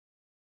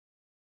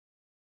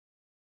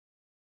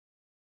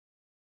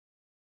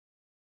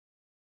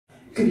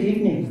Good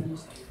evening,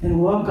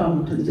 and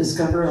welcome to the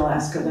Discover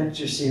Alaska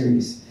Lecture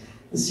Series.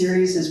 The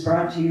series is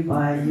brought to you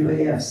by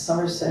UAF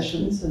Summer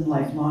Sessions and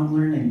Lifelong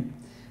Learning.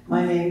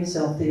 My name is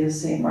Althea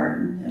St.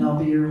 Martin, and I'll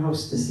be your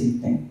host this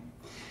evening.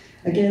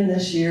 Again,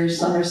 this year,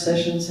 Summer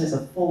Sessions has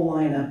a full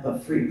lineup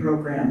of free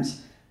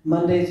programs,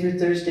 Monday through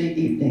Thursday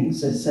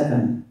evenings at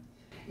 7.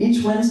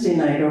 Each Wednesday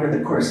night over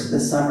the course of the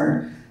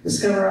summer,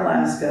 Discover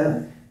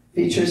Alaska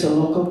features a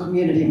local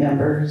community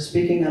member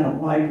speaking on a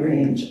wide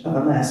range of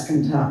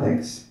Alaskan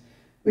topics.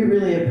 We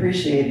really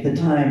appreciate the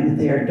time that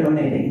they are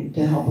donating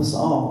to help us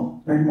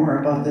all learn more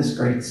about this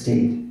great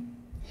state.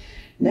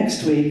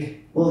 Next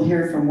week, we'll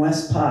hear from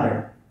Wes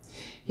Potter.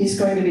 He's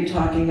going to be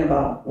talking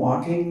about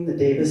walking the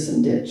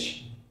Davison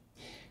Ditch.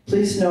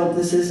 Please note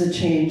this is a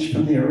change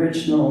from the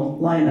original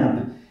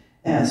lineup,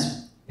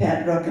 as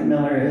Pat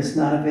Druckenmiller is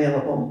not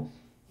available.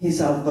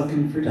 He's out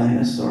looking for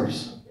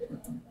dinosaurs.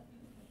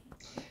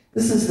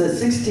 This is the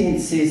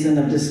 16th season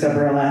of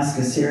Discover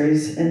Alaska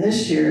series, and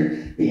this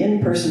year the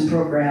in-person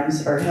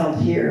programs are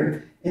held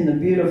here in the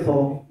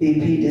beautiful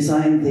BP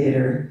Design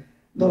Theater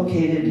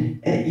located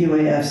at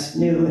UAF's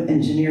new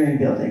engineering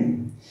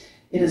building.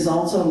 It is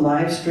also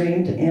live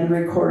streamed and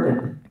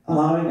recorded,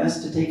 allowing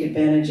us to take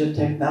advantage of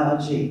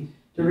technology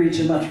to reach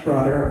a much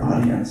broader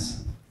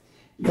audience.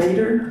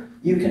 Later,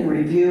 you can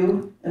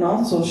review and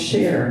also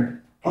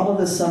share all of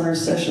the Summer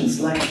Sessions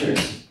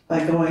lectures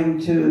by going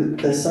to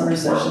the Summer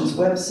Sessions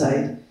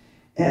website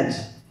at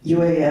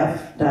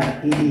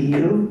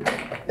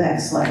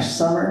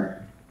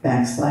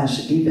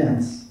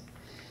uaf.edu/summer/events.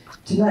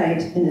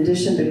 Tonight, in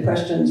addition to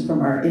questions from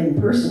our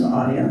in-person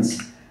audience,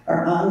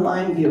 our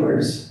online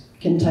viewers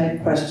can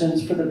type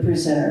questions for the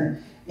presenter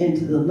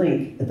into the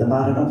link at the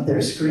bottom of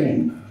their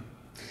screen.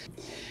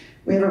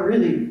 We have a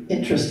really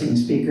interesting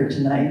speaker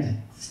tonight,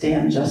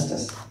 Stan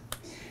Justice.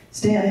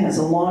 Stan has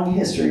a long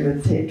history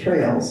with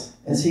trails,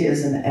 as he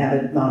is an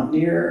avid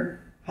mountaineer,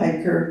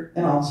 hiker,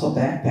 and also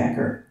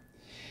backpacker.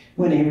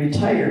 When he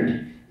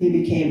retired, he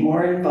became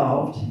more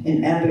involved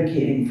in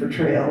advocating for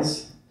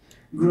trails,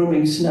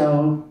 grooming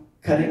snow,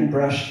 cutting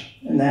brush,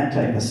 and that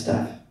type of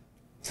stuff.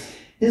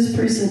 His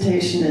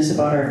presentation is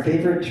about our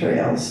favorite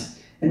trails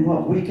and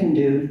what we can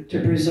do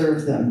to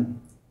preserve them.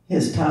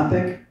 His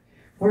topic,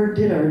 where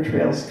did our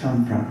trails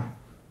come from?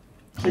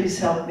 Please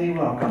help me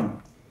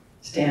welcome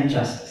Stan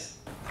Justice.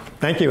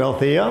 Thank you,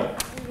 Althea,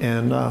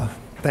 and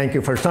thank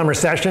you for Summer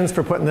Sessions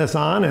for putting this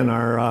on, and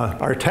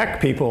our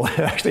tech people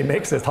actually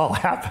makes this all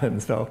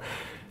happen. So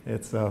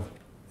it's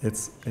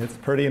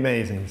pretty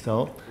amazing.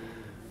 So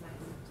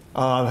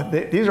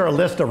these are a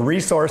list of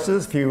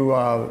resources. If you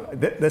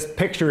this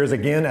picture is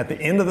again at the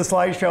end of the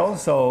slideshow,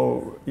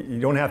 so you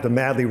don't have to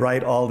madly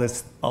write all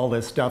this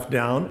stuff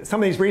down.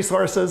 Some of these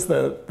resources,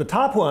 the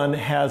top one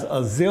has a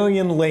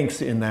zillion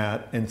links in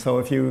that, and so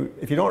if you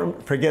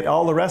don't forget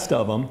all the rest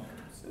of them,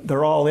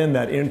 they're all in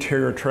that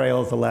Interior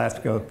Trails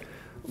Alaska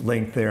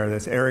link there.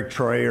 That's Eric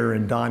Troyer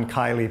and Don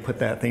Kiley put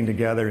that thing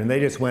together, and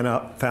they just went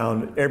up,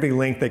 found every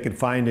link they could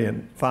find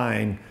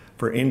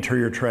for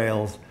interior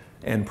trails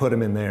and put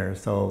them in there.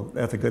 So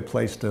that's a good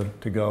place to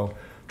go.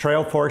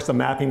 TrailForce, the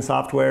mapping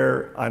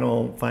software, I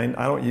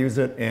don't use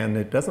it, and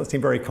it doesn't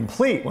seem very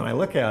complete when I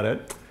look at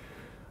it.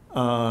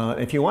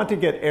 If you want to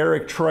get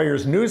Eric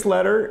Troyer's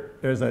newsletter,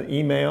 there's an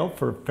email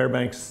for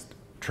Fairbanks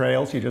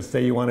Trails. You just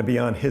say you want to be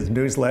on his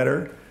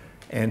newsletter,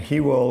 and he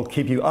will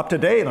keep you up to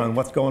date on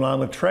what's going on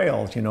with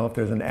trails. You know, if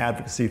there's an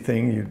advocacy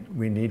thing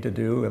we need to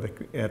do.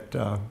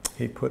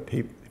 He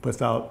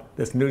puts out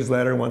this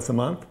newsletter once a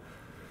month.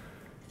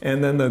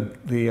 And then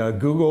the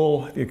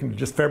Google, you can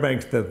just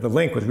Fairbanks, the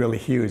link was really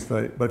huge.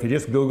 But if you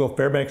just Google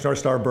Fairbanks North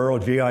Star Borough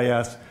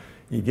GIS,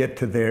 you get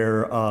to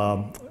their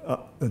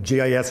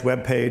GIS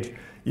webpage.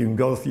 You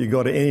go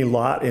to any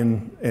lot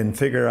and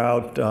figure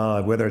out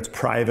whether it's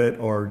private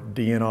or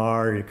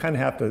DNR. You kind of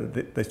have to,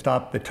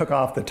 they took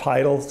off the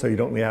title so you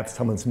don't have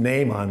someone's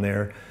name on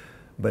there,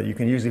 but you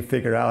can usually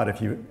figure out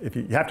if you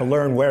have to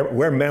learn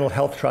where Mental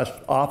Health Trust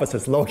office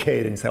is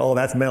located and say, oh,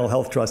 that's Mental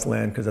Health Trust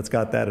land because it's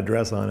got that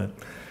address on it.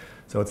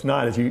 So it's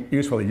not as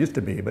useful as it used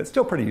to be, but it's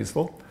still pretty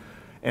useful.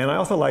 And I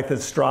also like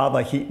this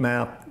Strava heat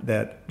map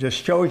that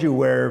just shows you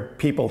where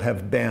people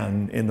have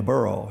been in the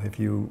borough. If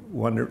you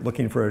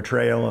looking for a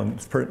trail on a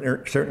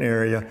certain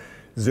area,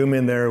 zoom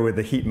in there with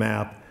the heat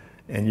map,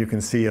 and you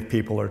can see if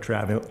people are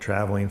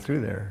traveling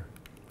through there.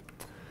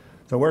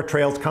 So where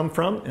trails come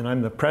from, and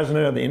I'm the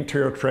president of the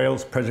Interior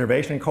Trails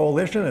Preservation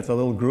Coalition. It's a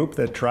little group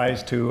that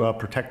tries to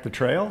protect the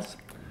trails.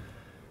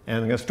 And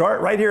I'm going to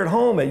start right here at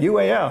home at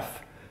UAF.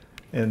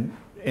 And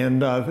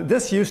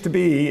this used to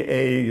be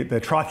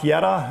the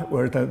Trochieta,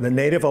 where the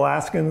native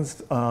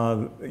Alaskans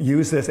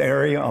use this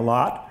area a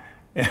lot.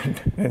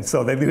 And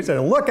so they'd say,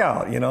 look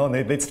out, you know, and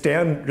they'd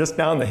stand just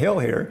down the hill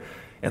here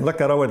and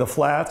look out over the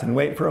flats and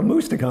wait for a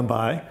moose to come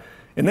by.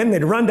 And then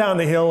they'd run down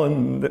the hill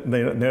and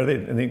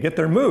they'd get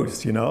their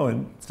moose, you know.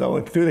 And so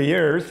through the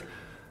years,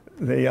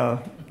 the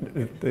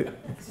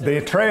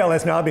trail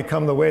has now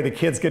become the way the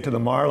kids get to the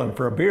Marlin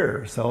for a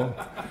beer. So,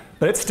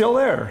 but it's still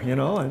there, you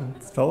know, and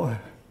so.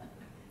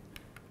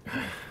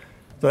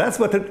 So that's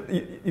what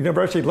the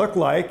university looked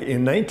like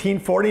in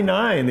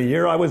 1949, the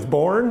year I was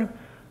born.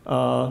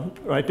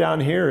 Right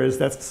down here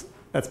that's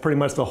pretty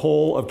much the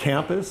whole of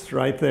campus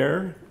right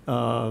there.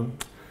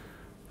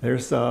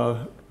 There's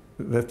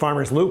the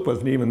Farmers Loop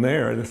wasn't even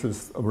there. This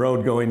is a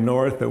road going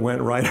north that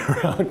went right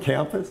around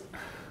campus.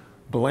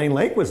 Belaine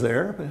Lake was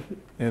there,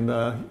 and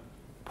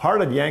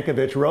part of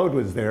Yankovich Road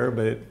was there,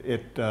 but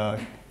it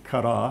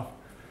cut off.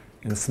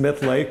 And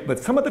Smith Lake, but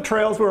some of the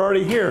trails were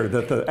already here.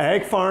 That the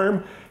ag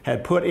farm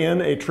had put in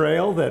a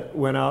trail that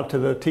went out to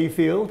the T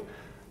field.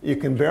 You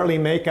can barely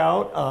make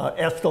out.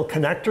 Estill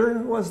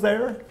Connector was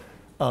there.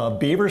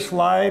 Beaver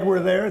Slide were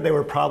there. They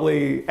were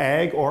probably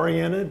ag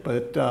oriented,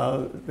 but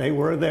they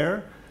were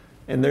there.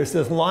 And there's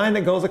this line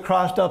that goes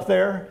across up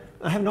there.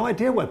 I have no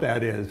idea what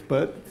that is,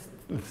 but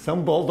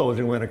some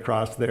bulldozer went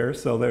across there.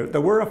 So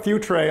there were a few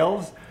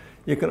trails.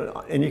 You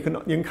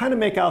can kind of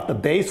make out the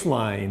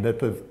baseline, that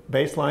the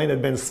baseline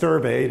had been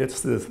surveyed.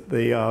 It's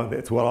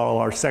what all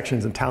our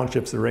sections and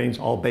townships arrange,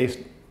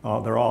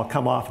 they're all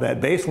come off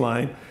that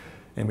baseline,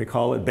 and we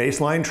call it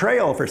baseline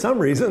trail for some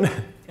reason.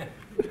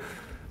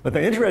 But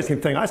the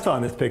interesting thing I saw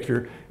in this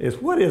picture is,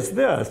 what is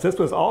this? This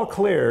was all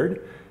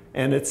cleared,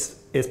 and it's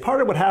part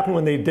of what happened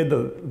when they did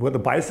with the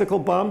bicycle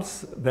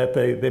bumps, that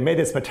they made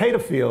this potato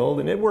field,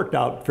 and it worked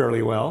out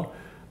fairly well.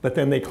 But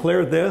then they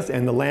cleared this,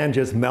 and the land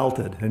just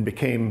melted and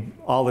became,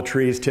 all the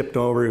trees tipped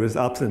over. It was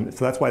ups, and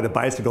so that's why the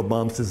bicycle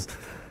bumps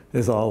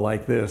is all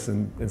like this.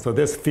 And so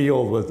this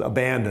field was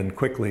abandoned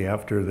quickly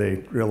after they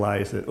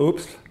realized that,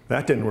 oops,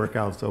 that didn't work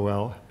out so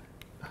well.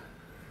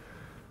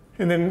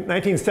 And then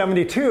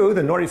 1972,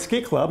 the Nordic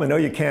Ski Club, I know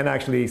you can't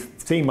actually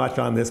see much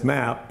on this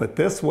map, but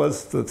this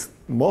was,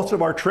 most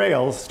of our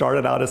trails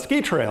started out as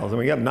ski trails. And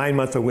we got 9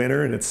 months of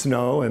winter and it's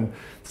snow, and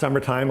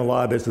summertime, a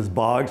lot of this is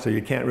bog, so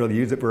you can't really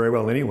use it very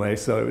well anyway.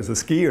 So it was the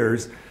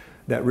skiers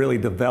that really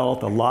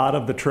developed a lot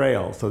of the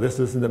trails. So this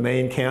is the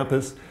main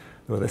campus.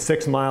 There was a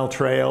 6-mile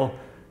trail,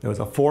 there was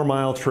a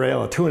 4-mile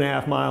trail, a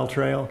 2.5-mile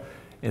trail.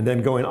 And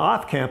then going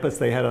off campus,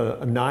 they had a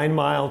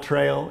 9-mile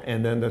trail,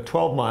 and then the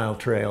 12-mile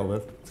trail,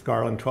 the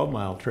Scarland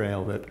 12-mile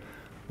trail, that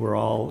were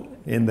all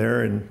in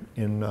there in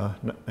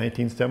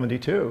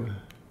 1972.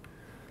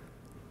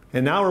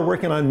 And now we're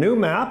working on a new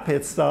map.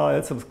 It's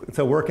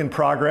a work in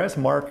progress.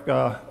 Mark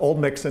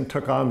Oldmixon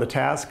took on the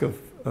task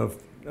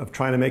of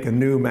trying to make a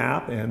new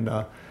map, and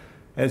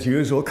as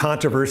usual,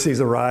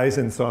 controversies arise,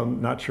 and so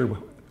I'm not sure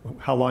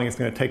how long it's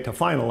going to take to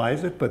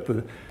finalize it, but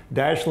the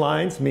dashed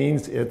lines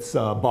means it's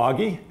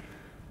boggy,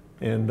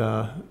 and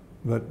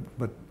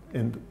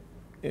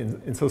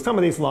so some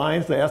of these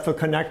lines, the Estill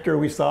Connector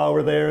we saw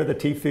were there, the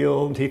T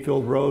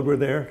Field Road were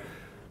there,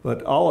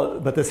 but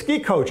the ski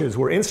coaches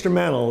were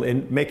instrumental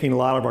in making a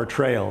lot of our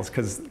trails,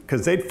 because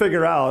they'd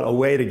figure out a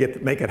way to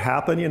make it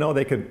happen. You know,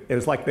 it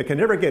was like they could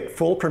never get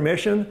full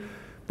permission,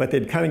 but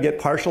they'd kind of get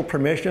partial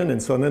permission,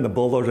 and so then the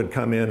bulldozer would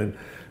come in and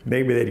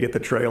maybe they'd get the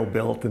trail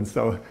built. And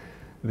so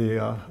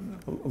a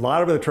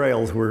lot of the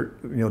trails were,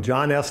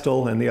 John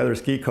Estill and the other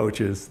ski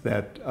coaches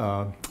that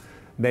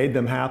made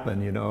them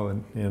happen,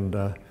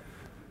 and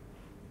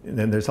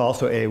then there's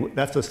also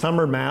that's the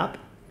summer map,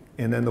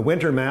 and then the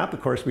winter map,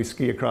 of course, we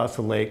ski across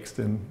the lakes,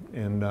 and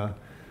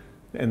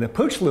the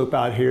Pooch Loop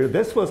out here,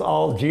 this was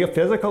all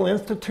Geophysical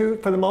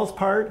Institute for the most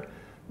part,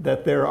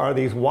 that there are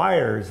these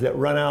wires that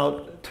run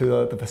out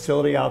to the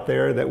facility out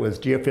there that was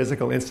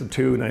Geophysical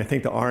Institute, and I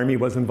think the Army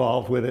was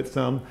involved with it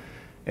some.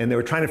 And they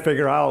were trying to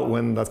figure out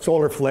when the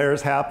solar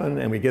flares happen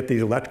and we get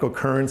these electrical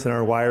currents in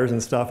our wires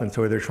and stuff, and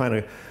so they're trying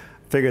to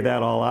figure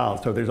that all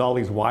out. So there's all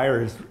these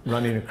wires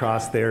running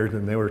across there,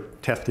 and they were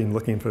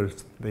looking for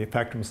the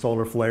effect from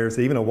solar flares.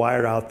 Even a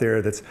wire out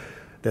there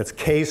that's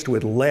cased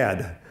with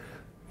lead.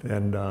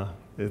 And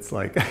it's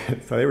like,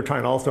 so they were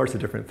trying all sorts of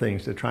different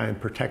things to try and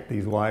protect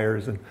these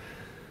wires.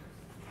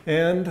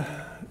 But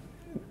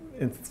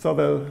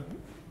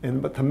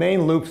the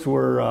main loops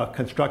were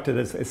constructed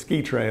as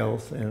ski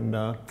trails,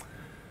 and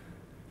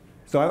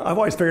so I've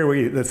always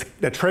figured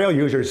the trail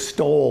users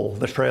stole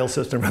the trail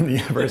system from the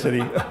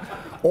university,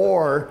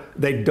 or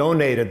they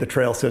donated the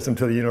trail system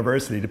to the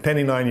university,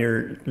 depending on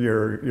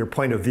your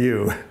point of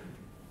view.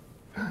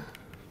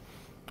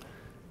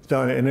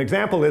 So an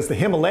example is the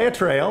Himalaya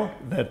Trail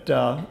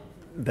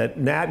that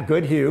Nat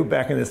Goodhue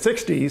back in the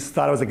 60s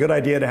thought it was a good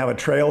idea to have a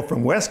trail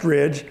from West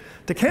Ridge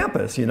to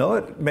campus.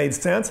 It made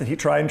sense, and he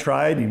tried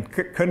and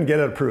couldn't get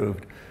it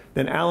approved.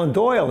 Then Alan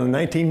Doyle in the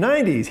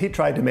 1990s, he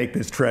tried to make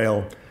this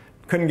trail,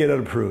 couldn't get it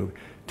approved.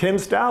 Tim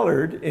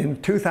Stallard in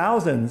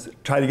 2000s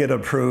tried to get it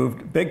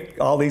approved,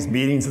 all these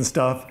meetings and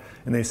stuff,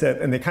 and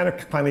they kind of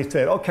finally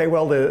said, okay,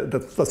 well,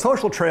 the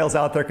social trails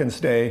out there can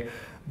stay,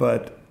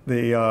 but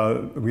we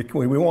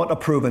won't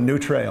approve a new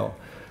trail.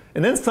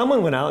 And then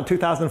someone went out in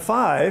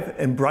 2005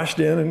 and brushed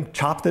in and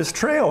chopped this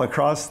trail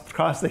across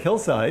the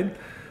hillside.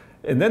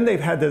 And then they've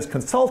had this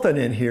consultant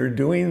in here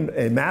doing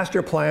a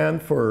master plan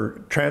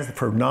for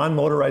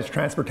non-motorized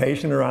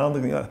transportation around,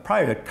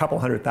 probably a couple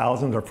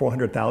 $100,000 or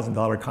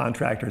 $400,000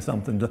 contract or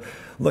something to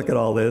look at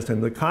all this.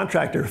 And the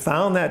contractor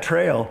found that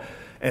trail,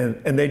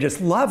 and they just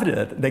loved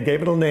it. They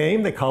gave it a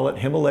name. They call it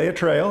Himalaya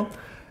Trail.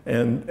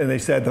 And they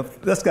said,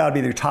 this got to be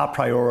their top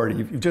priority.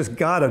 You've just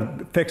got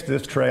to fix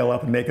this trail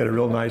up and make it a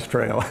real nice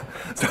trail.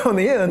 So in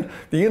the end,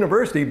 the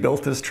university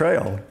built this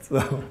trail.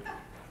 So,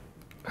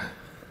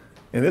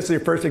 and this is your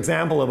first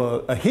example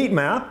of a heat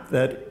map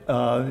that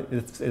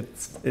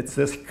it's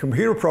this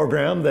computer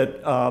program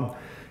that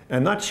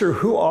I'm not sure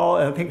who all,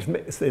 I think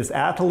it's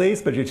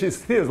athletes, but you just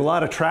see there's a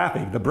lot of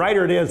traffic. The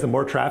brighter it is, the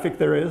more traffic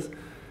there is.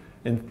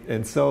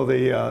 And so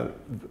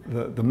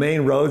the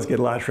main roads get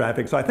a lot of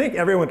traffic. So I think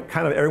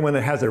everyone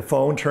that has their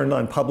phone turned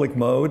on public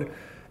mode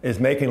is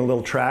making a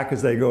little track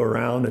as they go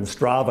around, and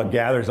Strava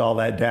gathers all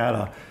that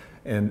data.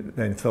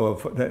 And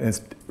so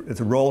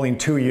it's rolling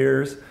 2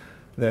 years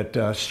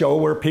that show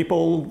where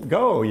people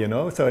go, you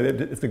know. So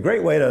it's a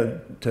great way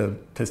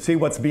to see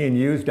what's being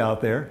used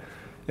out there.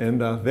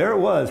 And there it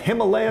was,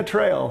 Himalaya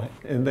Trail.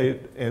 And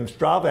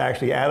Strava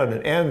actually added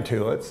an N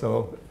to it,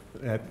 so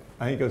I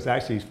think it was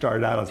actually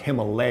started out as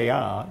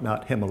Himalaya,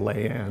 not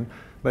Himalayan.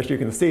 But you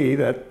can see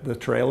that the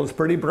trail is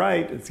pretty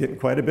bright. It's getting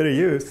quite a bit of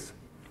use.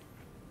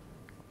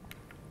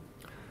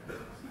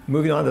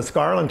 Moving on to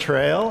Scarland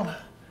Trail.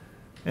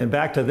 And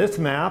back to this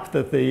map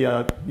that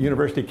the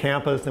university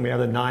campus, and we have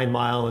the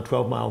 9-mile and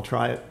 12-mile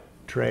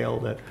trail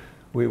that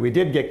we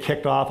did get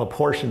kicked off a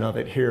portion of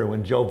it here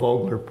when Joe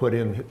Vogler put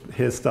in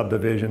his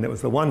subdivision. It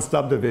was the one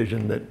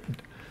subdivision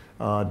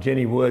that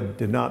Jenny Wood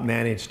did not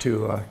manage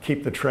to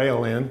keep the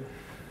trail in,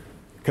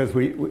 because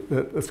the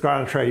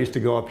Scarland Trail used to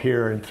go up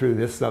here and through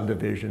this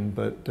subdivision,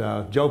 but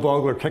Joe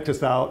Vogler kicked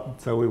us out,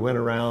 so we went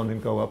around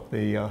and go up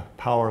the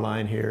power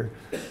line here.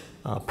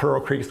 Pearl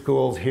Creek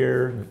School's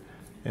here,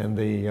 and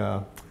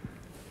the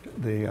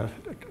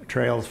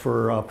trails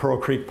for Pearl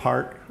Creek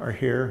Park are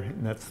here,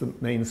 and that's the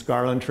main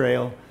Scarland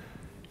Trail.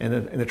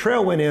 And the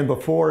trail went in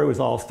before it was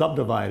all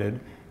subdivided.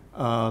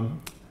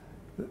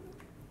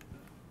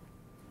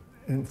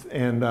 It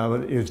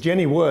was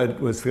Jenny Wood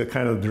was the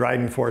kind of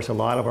driving force of a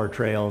lot of our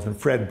trails, and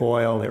Fred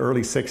Boyle, in the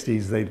early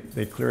 60s,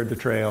 they cleared the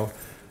trail.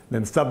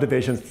 Then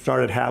subdivisions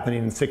started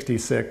happening in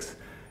 66,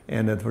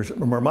 and for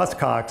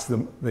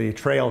Muskox, the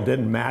trail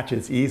didn't match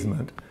its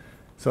easement.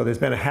 So there's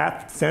been a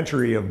half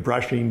century of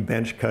brushing,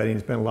 bench cutting.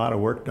 There's been a lot of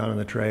work done on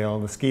the trail.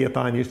 The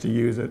skiathon used to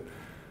use it,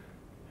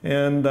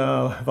 and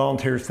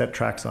volunteers set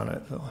tracks on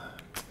it. So.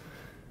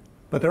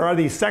 But there are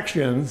these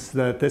sections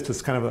that this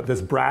is kind of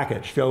this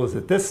bracket shows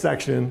that this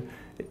section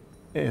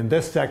and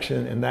this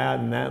section and that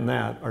and that and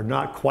that are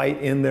not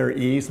quite in their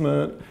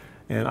easement.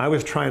 And I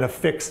was trying to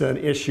fix an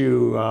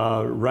issue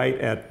right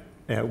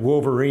at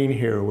Wolverine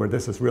here, where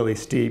this is really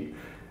steep.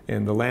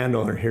 And the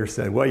landowner here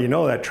said, well, you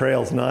know that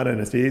trail's not in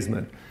its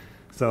easement.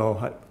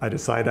 So I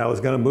decided I was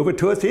going to move it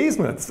to its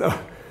easement. So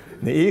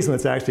the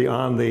easement's actually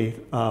on the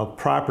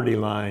property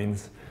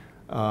lines,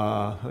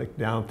 like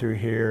down through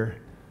here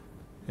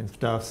and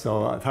stuff.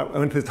 So I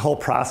went through this whole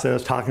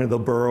process, talking to the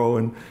borough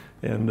and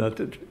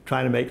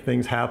trying to make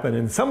things happen.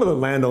 And some of the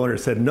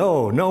landowners said,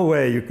 no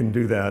way you can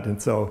do that.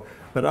 And so,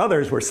 but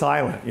others were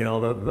silent. You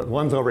know, the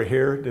ones over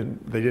here,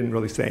 they didn't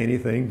really say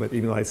anything, but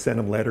even though I sent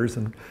them letters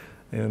and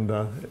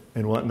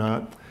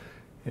whatnot.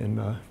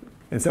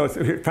 And so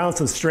we found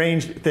some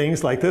strange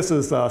things, like this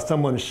is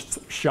someone's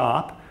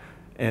shop,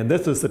 and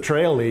this is the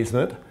trail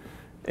easement.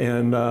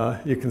 And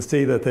you can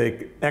see that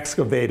they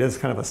excavated, it's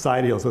kind of a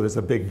side hill, so there's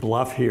a big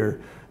bluff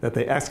here, that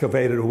they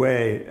excavated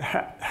away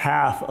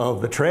half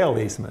of the trail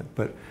easement.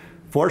 But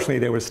fortunately,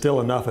 there was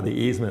still enough of the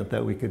easement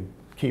that we could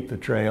keep the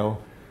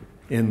trail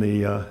in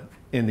the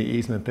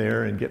easement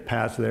there and get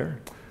past there.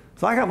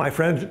 So I got my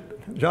friend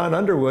John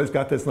Underwood's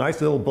got this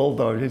nice little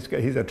bulldozer.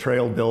 He's a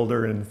trail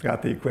builder and he's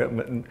got the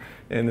equipment.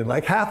 And in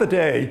like half a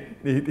day,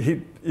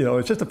 he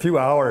it's just a few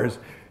hours,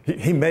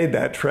 he made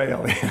that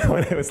trail,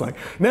 and it was like,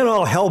 and then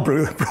all hell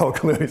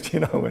broke loose,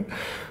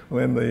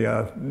 when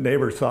the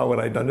neighbors saw what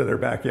I'd done to their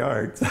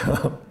backyard.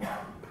 So.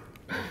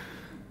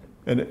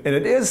 And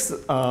it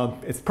is,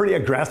 it's pretty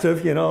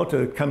aggressive,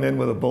 to come in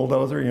with a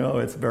bulldozer.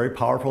 It's a very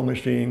powerful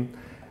machine.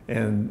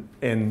 And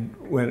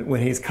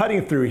when he's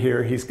cutting through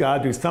here, he's got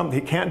to do something.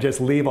 He can't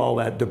just leave all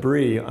that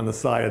debris on the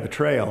side of the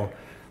trail.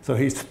 So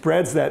he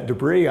spreads that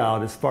debris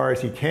out as far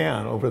as he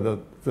can over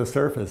the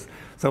surface.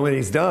 So when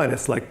he's done,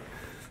 it's like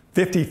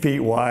 50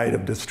 feet wide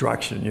of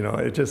destruction.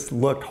 It just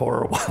looked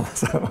horrible.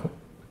 So.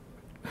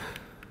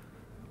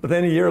 But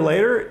then a year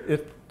later,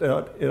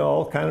 it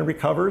all kind of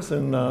recovers,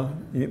 and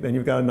then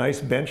you've got a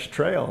nice bench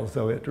trail.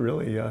 So it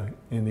really,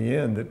 in the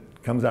end, it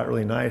comes out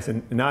really nice.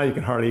 And now you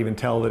can hardly even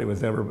tell that it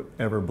was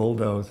ever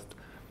bulldozed.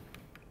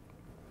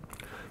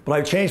 But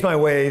I've changed my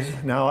ways.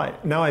 Now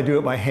I do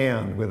it by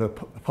hand with a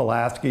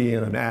Pulaski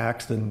and an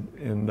axe.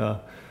 And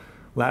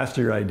last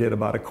year I did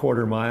about a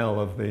quarter mile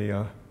of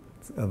the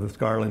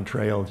Scarland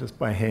Trail just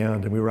by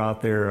hand. And we were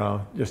out there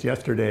just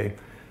yesterday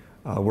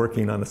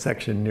working on a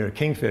section near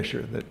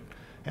Kingfisher that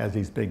has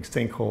these big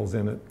sinkholes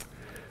in it.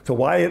 So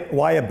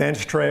why a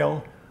bench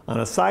trail?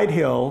 On a side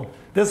hill,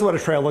 this is what a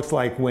trail looks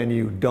like when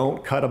you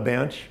don't cut a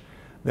bench.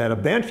 That a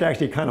bench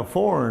actually kind of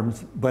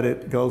forms, but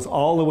it goes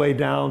all the way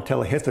down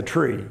till it hits a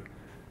tree.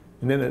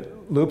 And then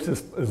it loops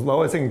as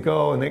low as it can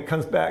go, and then it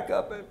comes back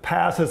up, it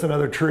passes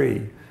another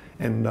tree.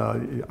 And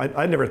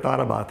I never thought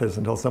about this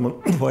until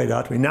someone pointed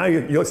out to me. Now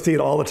you'll see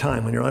it all the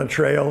time when you're on a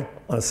trail,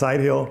 on a side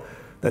hill.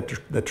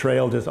 The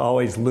trail just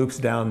always loops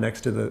down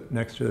next to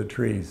the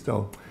trees.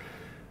 So,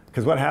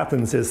 because what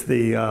happens is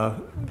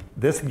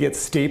this gets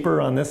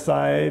steeper on this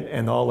side,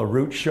 and all the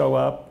roots show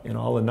up, and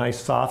all the nice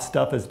soft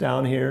stuff is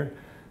down here.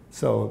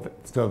 So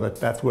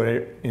that's where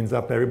it ends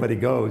up. Everybody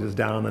goes is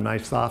down on the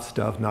nice soft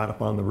stuff, not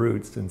up on the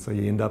roots, and so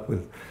you end up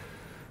with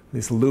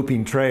these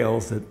looping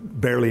trails that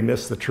barely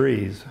miss the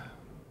trees.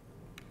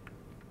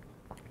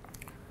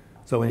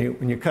 So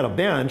when you cut a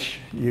bench,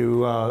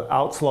 you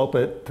outslope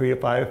it 3 to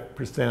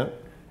 5%,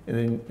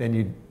 and then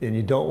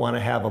you don't want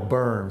to have a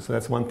berm. So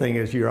that's one thing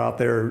is you're out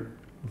there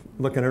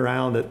looking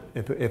around at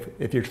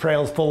if your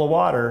trail's full of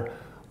water,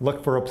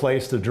 look for a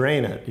place to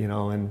drain it,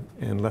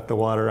 and let the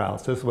water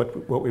out. So this is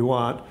what we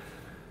want.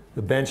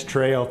 The bench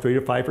trail, 3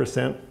 to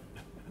 5%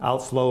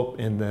 outslope,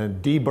 and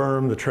then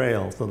deberm the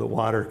trail so that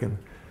water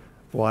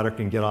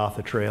can get off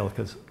the trail,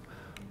 because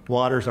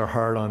waters are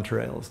hard on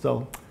trails.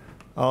 So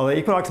the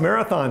Equinox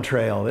Marathon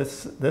Trail,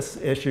 this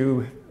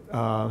issue,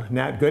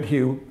 Nat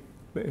Goodhue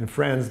and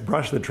friends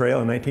brushed the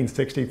trail in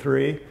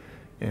 1963.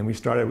 And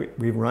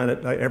we've run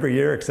it every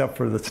year except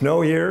for the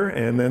snow year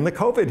and then the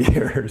COVID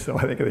year. So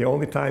I think are the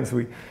only times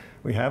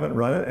we haven't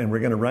run it, and we're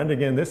going to run it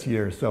again this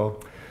year. So,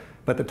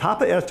 but the top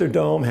of Esther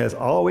Dome has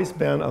always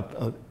been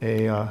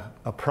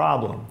a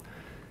problem.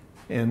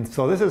 And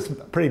so this is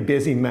a pretty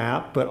busy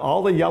map, but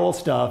all the yellow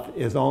stuff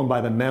is owned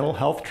by the Mental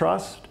Health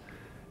Trust,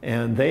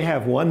 and they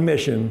have one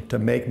mission to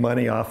make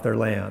money off their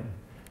land.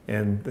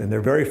 And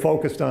they're very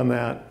focused on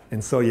that.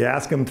 And so you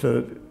ask them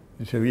to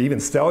even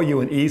sell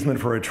you an easement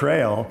for a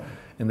trail,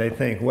 and they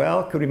think,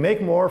 well, could we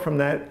make more from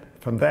that,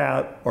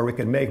 or we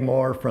could make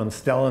more from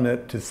selling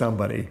it to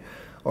somebody,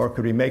 or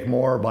could we make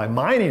more by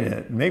mining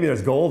it? Maybe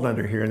there's gold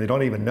under here and they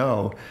don't even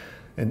know.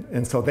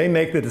 And so they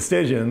make the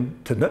decision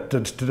to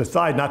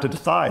decide not to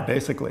decide,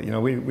 basically.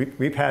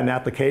 We've had an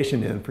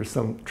application in for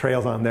some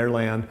trails on their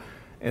land,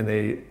 and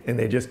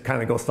they just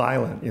kind of go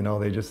silent.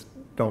 They just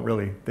don't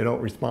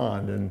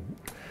respond, and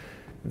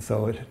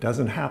so it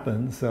doesn't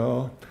happen.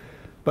 So.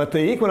 But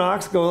the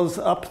Equinox goes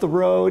up the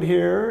road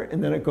here,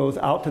 and then it goes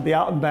out to the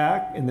out and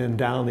back, and then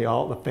down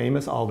the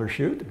famous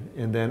Aldershot,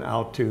 and then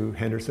out to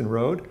Henderson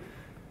Road.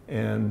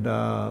 And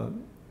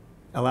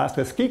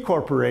Alaska Ski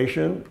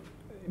Corporation,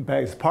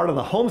 as part of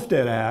the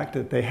Homestead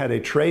Act, they had a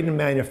trade and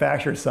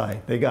manufacture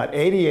site. They got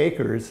 80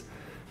 acres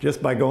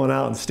just by going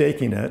out and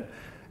staking it,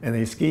 and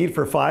they skied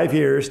for 5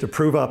 years to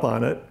prove up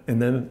on it,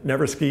 and then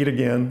never skied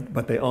again,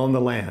 but they owned the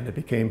land. It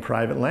became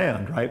private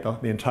land, right?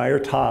 The entire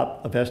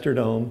top of Esther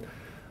Dome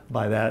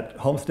by that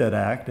Homestead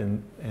Act,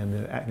 and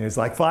it was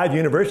like 5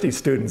 university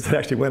students that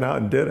actually went out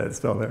and did it.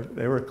 So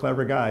they were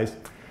clever guys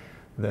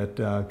that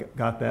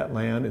got that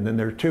land. And then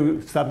there are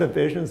 2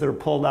 subdivisions that are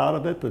pulled out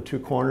of it. The 2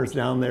 corners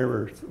down there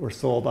were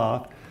sold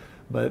off.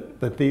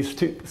 But these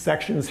 2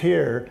 sections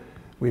here,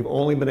 we've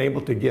only been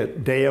able to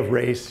get day of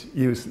race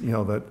use,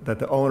 that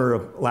the owner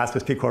of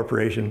Alaska Ski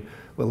Corporation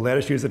will let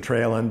us use the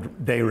trail on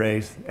day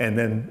race, and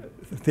then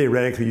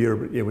theoretically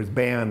it was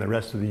banned the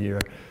rest of the year.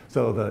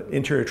 So the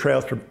Interior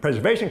Trails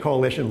Preservation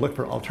Coalition looked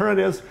for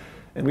alternatives,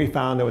 and we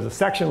found there was a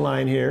section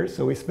line here.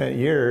 So we spent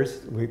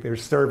years,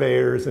 there's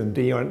surveyors and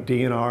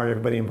DNR,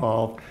 everybody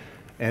involved.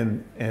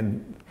 And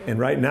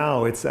right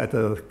now it's at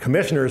the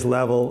commissioner's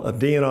level of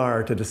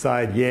DNR to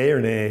decide yay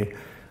or nay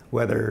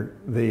whether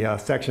the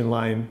section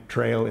line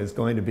trail is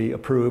going to be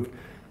approved.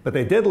 But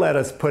they did let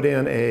us put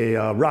in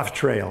a rough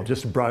trail,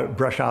 just to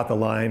brush out the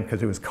line,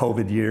 because it was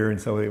COVID year,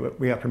 and so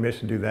we got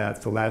permission to do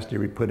that. So last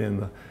year we put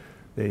in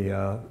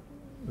the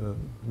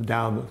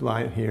down the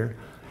line here.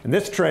 And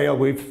this trail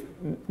we've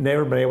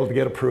never been able to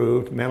get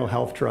approved, Mental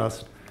Health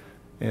Trust.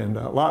 And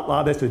a lot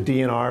of this is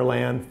DNR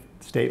land,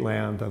 state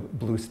land, the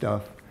blue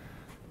stuff.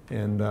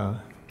 And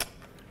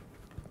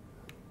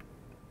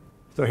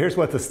so here's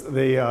what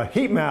the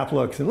heat map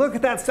looks. And look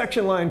at that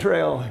section line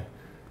trail.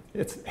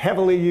 It's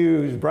heavily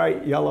used,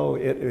 bright yellow.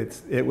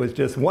 It was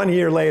just 1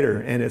 year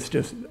later, and it's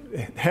just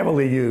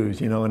heavily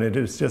used, and it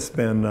has just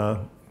been,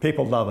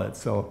 people love it.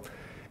 So,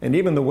 and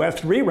even the West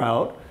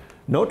Reroute,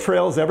 no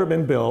trail's ever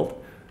been built.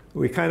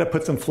 We kind of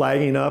put some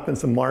flagging up and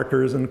some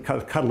markers and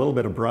cut a little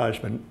bit of brush,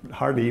 but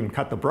hardly even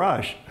cut the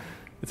brush.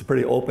 It's a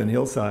pretty open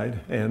hillside,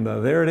 and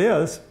there it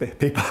is.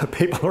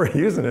 People are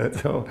using it.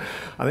 So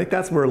I think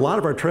that's where a lot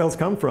of our trails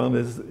come from,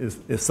 is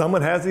if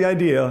someone has the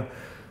idea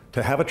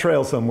to have a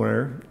trail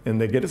somewhere,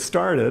 and they get it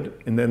started,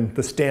 and then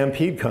the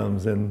stampede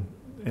comes, and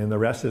the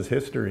rest is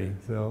history.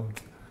 So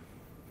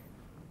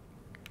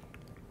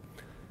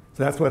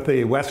that's what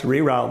the West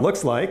Reroute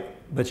looks like.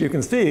 But you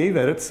can see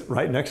that it's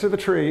right next to the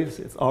trees.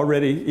 It's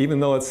already, even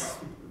though it's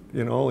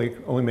only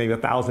maybe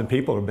 1,000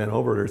 people have been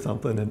over it or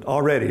something, and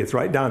already it's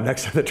right down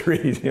next to the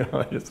trees.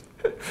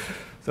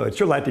 So I'd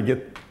sure like to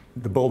get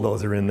the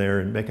bulldozer in there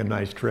and make a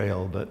nice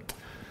trail, but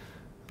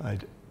I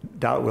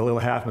doubt it'll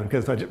happen,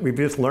 because we've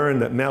just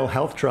learned that Mental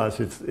Health Trust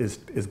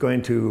is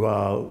going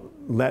to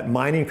let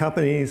mining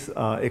companies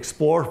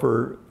explore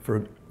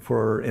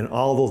for in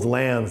all those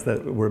lands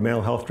that were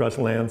Mental Health Trust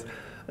lands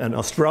an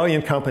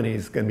Australian company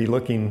is going to be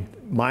looking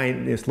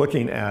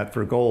at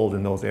for gold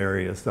in those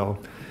areas. So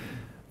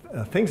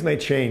things may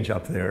change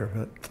up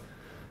there.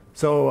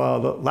 So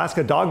the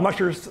Alaska Dog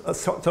Mushers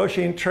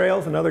Association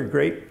Trails, another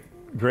great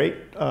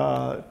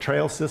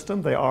trail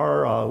system. They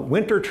are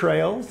winter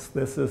trails.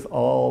 This is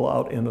all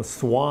out in the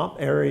swamp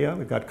area.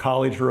 We've got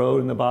College Road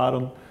in the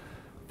bottom,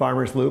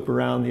 Farmers Loop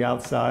around the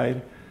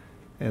outside,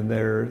 and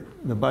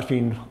the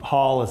mushing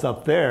hall is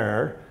up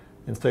there.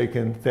 And so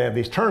they have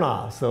these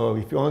turnoffs. So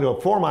if you want to go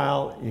 4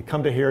 mile, you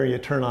come to here, you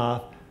turn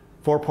off.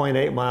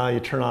 4.8 mile, you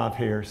turn off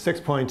here.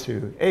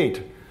 6.2,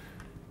 8,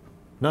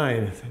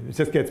 9. It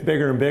just gets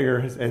bigger and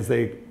bigger as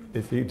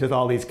you just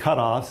all these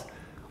cutoffs,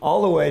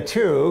 all the way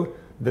to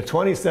the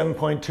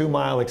 27.2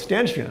 mile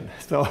extension.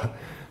 So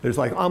there's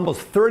like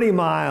almost 30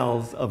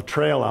 miles of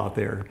trail out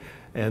there.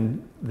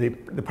 And the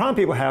problem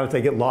people have is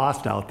they get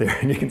lost out there,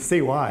 and you can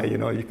see why. You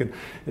know,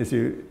 if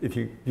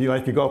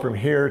you go from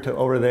here to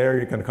over there,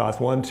 you're going to cross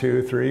 1,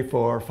 2, 3,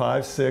 4,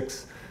 5,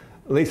 6,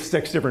 at least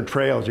 6 different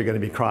trails you're going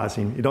to be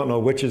crossing. You don't know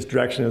which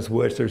direction is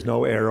which. There's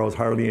no arrows,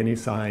 hardly any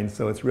signs,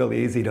 so it's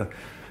really easy to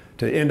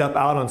end up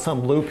out on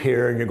some loop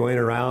here, and you're going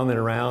around and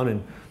around,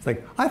 and it's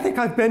like, I think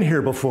I've been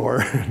here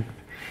before.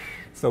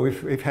 So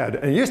we've had,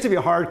 and it used to be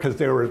hard because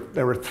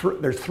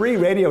there's 3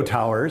 radio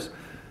towers.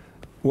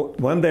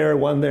 One there,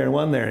 and one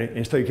there.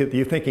 And so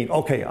you're thinking,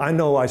 okay, I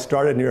know I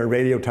started near a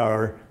radio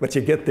tower, but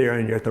you get there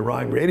and you're at the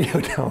wrong radio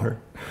tower.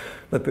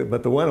 But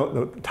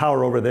the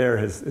tower over there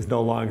is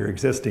no longer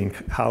existing.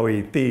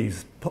 Howie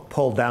thieves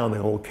pulled down the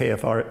old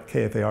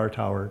KFAR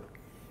tower.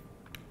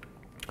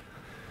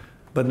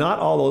 But not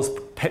all those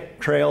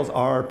trails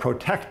are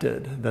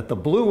protected. That the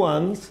blue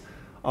ones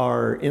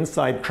are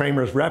inside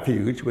Kramer's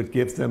Refuge, which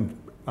gives them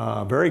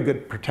very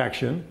good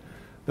protection.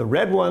 The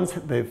red ones,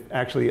 they've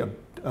actually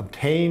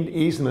obtained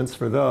easements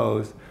for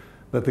those,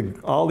 but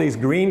all these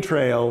green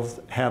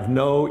trails have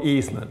no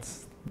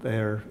easements.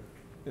 And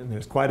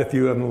there's quite a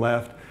few of them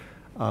left,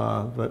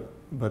 but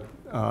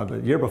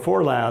the year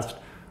before last,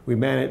 we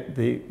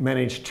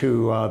managed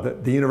to,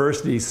 the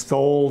university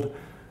sold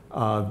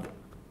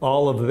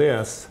all of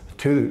this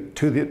to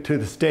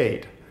the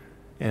state,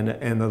 and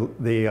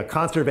the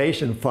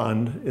conservation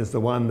fund is the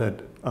one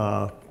that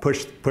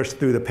pushed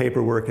through the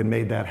paperwork and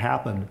made that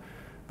happen.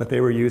 But they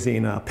were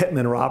using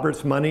Pittman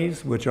Roberts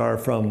monies, which are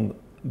from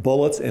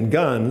bullets and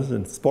guns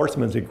and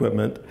sportsman's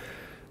equipment,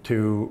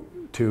 to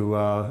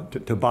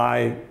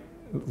buy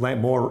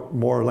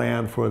more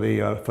land for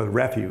the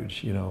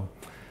refuge. You know,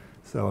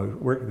 so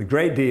a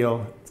great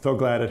deal. So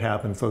glad it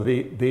happened. So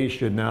these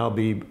should now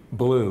be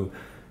blue,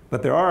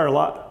 but there are a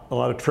lot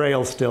of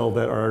trails still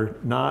that are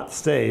not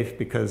safe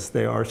because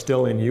they are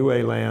still in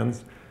UA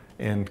lands,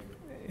 and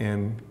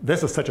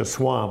this is such a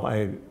swamp.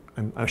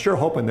 I'm sure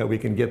hoping that we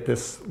can get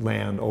this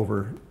land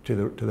over to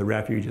the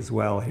refuge as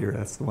well here.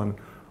 That's the one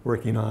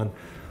working on.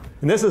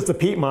 And this is the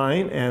peat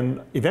mine,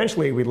 and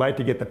eventually we'd like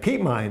to get the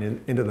peat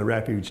mine into the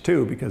refuge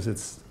too, because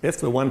it's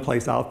the one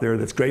place out there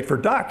that's great for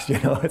ducks. You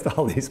know, it's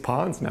all these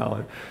ponds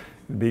now.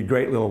 It'd be a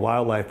great little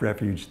wildlife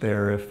refuge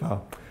there if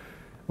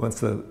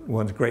once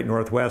Great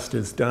Northwest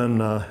is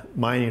done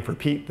mining for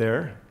peat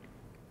there.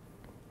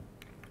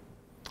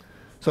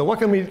 So what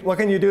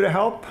can you do to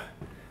help?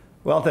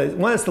 Well,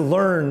 one is to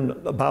learn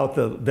about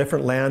the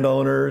different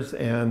landowners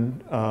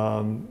and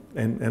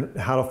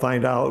how to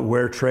find out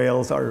where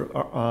trails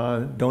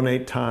are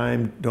donate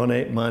time,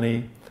 donate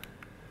money.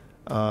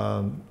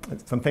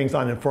 Some things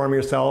on Inform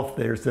Yourself.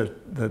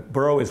 The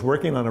borough is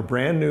working on a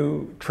brand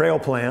new trail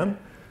plan,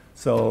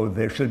 so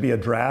there should be a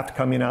draft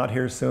coming out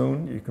here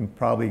soon. You can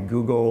probably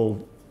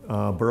Google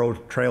Borough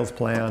Trails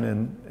Plan,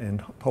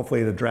 and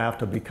hopefully the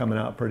draft will be coming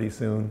out pretty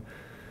soon.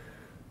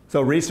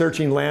 So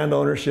researching land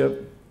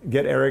ownership.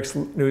 Get Eric's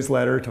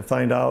newsletter to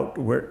find out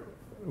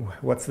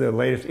what's the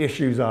latest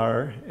issues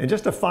are, and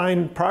just to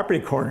find property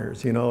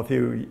corners. You know, if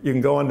you can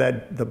go on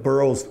the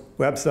borough's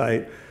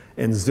website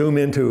and zoom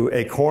into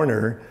a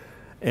corner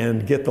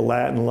and get the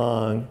Latin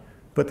long,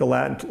 put the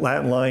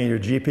Latin line in your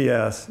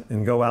GPS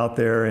and go out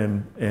there,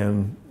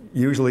 and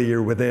usually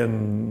you're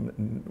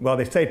within, well,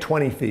 they say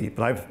 20 feet,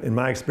 but in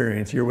my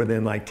experience, you're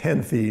within like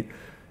 10 feet,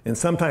 and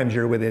sometimes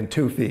you're within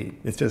 2 feet.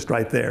 It's just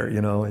right there,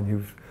 you know, and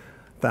you've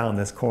found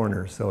this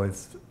corner. So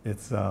it's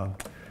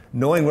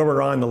knowing where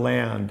we're on the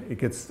land, it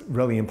gets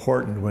really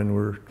important when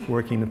we're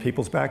working in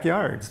people's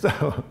backyards.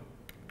 So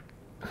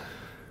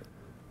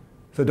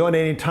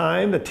donating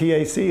time, the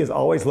TAC is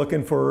always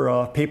looking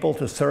for people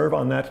to serve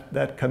on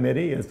that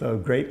committee. It's a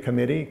great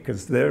committee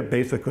because they're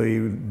basically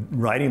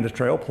writing the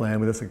trail plan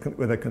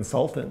with a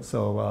consultant.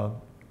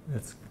 So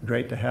it's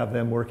great to have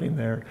them working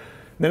there. And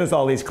then there's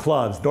all these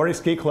clubs: Nordic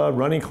Ski Club,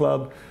 Running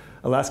Club,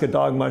 Alaska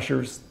Dog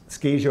Mushers,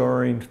 Ski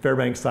Joring,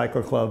 Fairbanks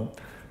Cycle Club.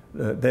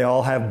 They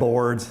all have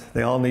boards.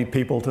 They all need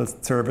people to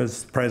serve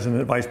as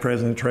president, vice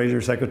president, treasurer,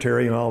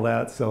 secretary, and all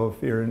that. So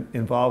if you're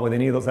involved with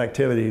any of those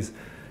activities,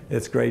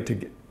 it's great to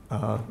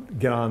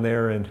get on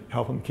there and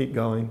help them keep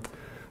going.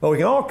 Well, we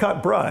can all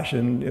cut brush,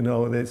 and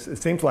it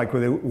seems like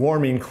with a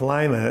warming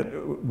climate,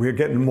 we're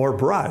getting more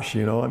brush.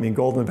 I mean,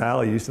 Golden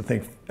Valley used to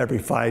think every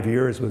 5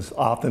 years was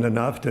often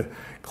enough to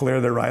clear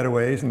their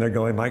right-of-ways, and they're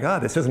going, my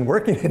God, this isn't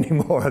working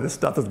anymore. This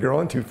stuff is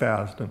growing too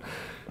fast, and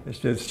it's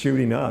just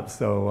shooting up.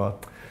 So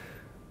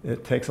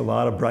it takes a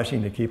lot of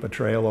brushing to keep a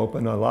trail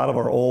open. A lot of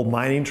our old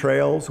mining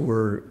trails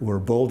were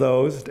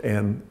bulldozed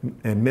and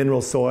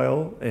mineral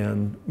soil.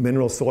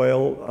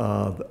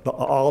 The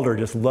alder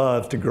just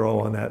loves to grow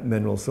on that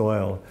mineral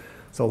soil.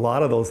 So a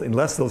lot of those,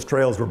 unless those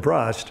trails were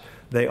brushed,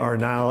 they are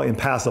now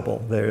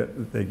impassable.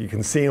 You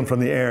can see them from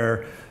the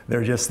air.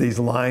 They're just these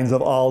lines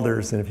of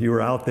alders, and if you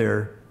were out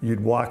there,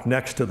 you'd walk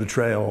next to the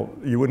trail.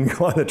 You wouldn't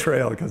go on the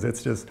trail because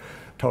it's just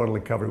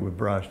totally covered with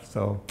brush.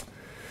 So.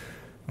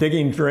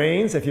 Digging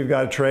drains, if you've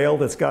got a trail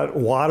that's got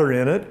water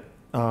in it,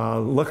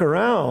 look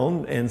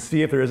around and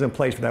see if there isn't a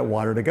place for that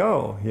water to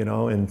go,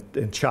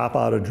 and chop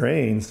out a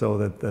drain so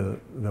that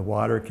the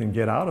water can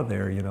get out of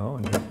there,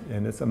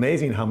 and it's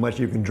amazing how much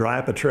you can dry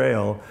up a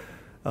trail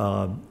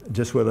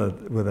just with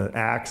an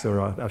axe,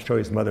 or I'll show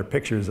you some other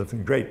pictures of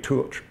some great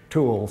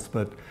tools,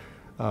 but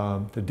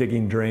to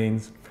digging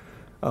drains.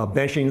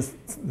 Benching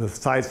the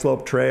side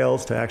slope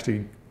trails to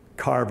actually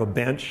carve a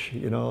bench,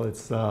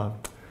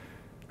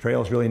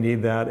 trails really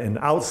need that. And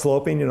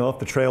outsloping, if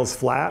the trail's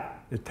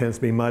flat, it tends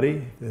to be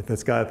muddy. If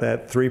it's got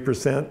that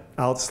 3%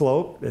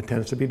 outslope, it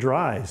tends to be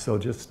dry. So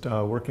just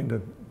working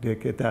to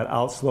get that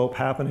outslope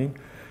happening.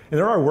 And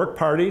there are work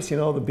parties, the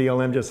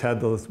BLM just had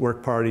those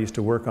work parties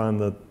to work on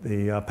the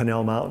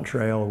Pinnell Mountain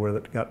Trail where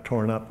it got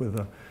torn up with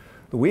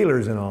the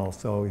wheelers and all.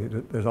 So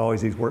there's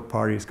always these work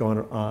parties going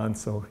on.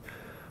 So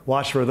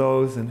watch for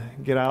those and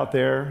get out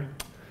there.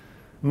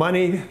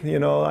 Money,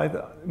 in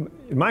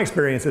my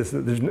experience is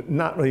that there's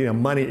not really a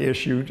money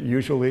issue.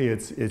 Usually,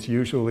 it's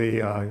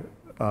usually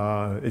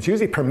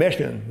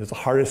permission. It's the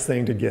hardest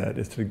thing to get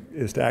is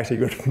to actually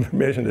get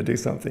permission to do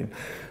something.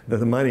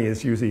 The money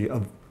is usually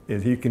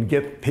is you can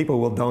get, people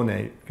will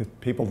donate because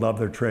people love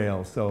their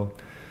trails. So,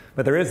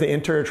 but there is the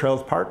Interior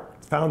Trails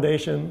Park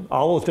Foundation.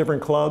 All those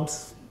different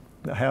clubs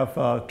have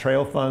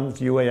trail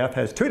funds. UAF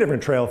has 2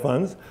 different trail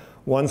funds.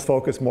 One's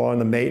focused more on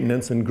the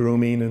maintenance and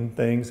grooming and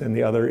things, and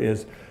the other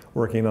is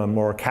working on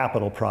more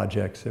capital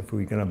projects if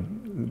we're going to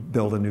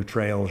build a new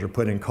trails or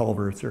put in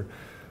culverts or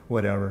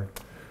whatever.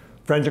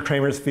 Friends of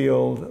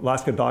Kramersfield,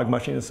 Alaska Dog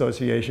Mushing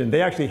Association,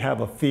 they actually have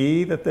a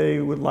fee that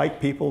they would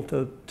like people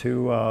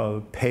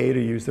to pay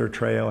to use their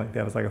trail. I think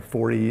that was like a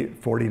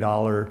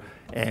 $40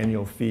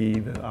 annual fee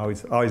that I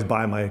always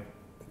buy my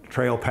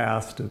trail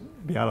pass to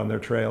be out on their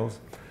trails.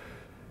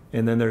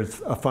 And then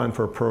there's a fund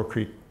for Pearl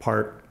Creek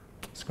Park,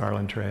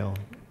 Scarland Trail.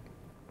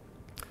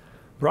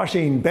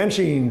 Brushing,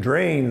 benching,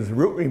 drains,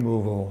 root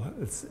removal.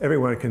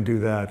 Everyone can do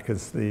that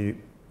because the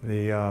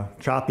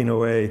chopping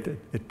away,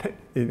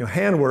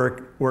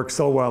 handwork works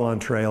so well on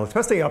trail,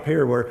 especially up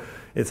here where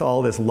it's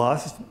all this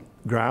lush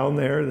ground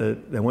there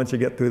that once you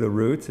get through the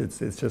roots,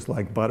 it's just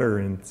like butter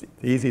and it's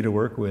easy to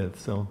work with.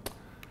 So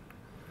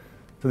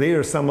these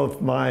are some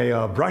of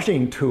my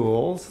brushing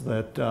tools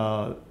that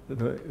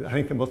I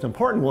think the most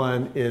important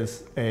one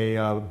is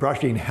a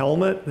brushing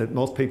helmet that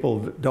most people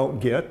don't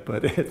get,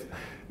 but it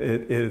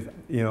is,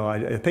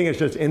 I think it's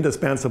just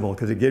indispensable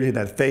because it gives you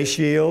that face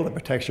shield that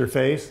protects your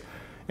face,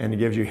 and it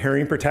gives you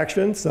hearing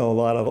protection. So a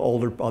lot of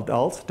older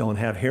adults don't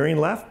have hearing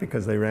left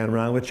because they ran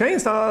around with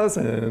chainsaws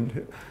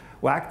and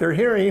whacked their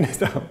hearing.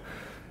 So,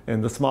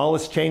 and the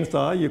smallest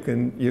chainsaw you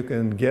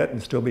can get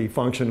and still be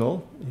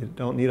functional. You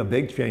don't need a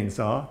big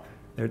chainsaw.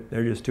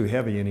 They're just too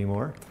heavy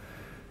anymore.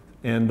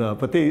 And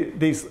but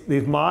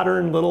these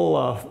modern little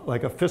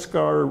like a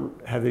Fiskar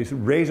have these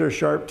razor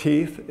sharp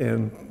teeth,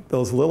 and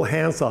those little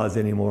hand saws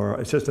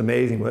anymore. It's just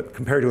amazing what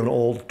compared to an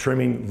old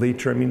lead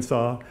trimming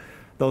saw.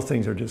 Those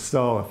things are just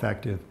so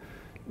effective.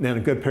 And then a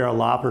good pair of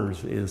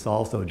loppers is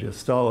also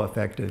just so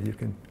effective. You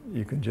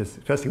can just,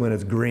 especially when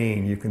it's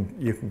green, you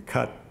can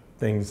cut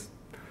things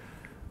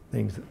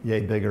yay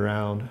big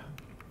around.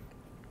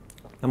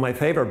 And my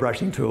favorite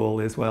brushing tool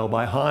is, well,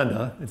 by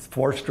Honda. It's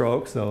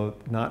 4-stroke, so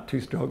not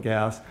 2-stroke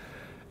gas.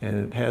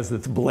 And it has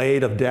this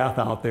blade of death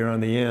out there on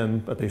the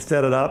end, but they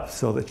set it up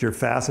so that you're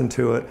fastened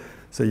to it,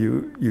 so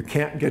you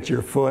can't get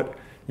your foot,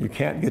 you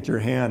can't get your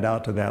hand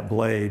out to that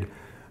blade.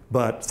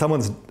 But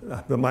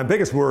my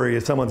biggest worry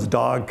is someone's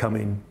dog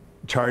coming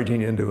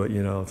charging into it,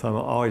 So I'm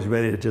always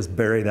ready to just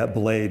bury that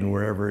blade in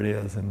wherever it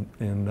is,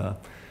 in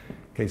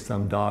case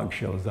some dog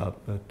shows up.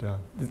 But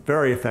it's a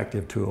very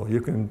effective tool.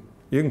 You can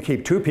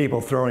keep 2 people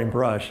throwing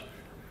brush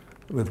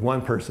with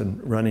 1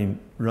 person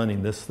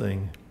running this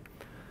thing.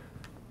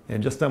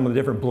 And just some of the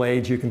different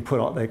blades you can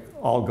put, they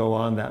all go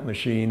on that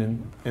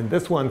machine. And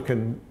this one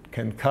can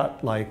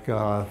cut like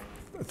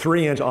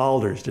 3-inch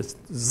alders, just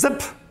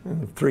zip,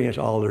 3-inch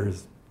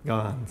alders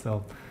gone.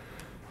 So,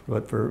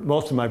 but for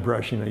most of my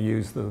brushing, I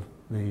use that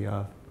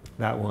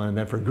one. And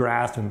then for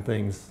grass and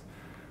things,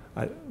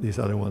 these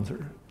other ones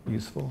are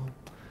useful.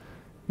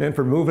 Then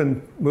for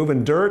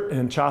moving dirt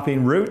and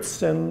chopping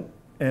roots and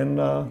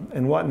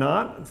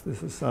whatnot,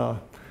 this is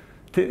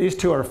These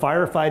two are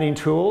firefighting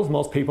tools.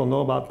 Most people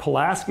know about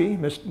Pulaski,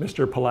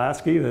 Mr.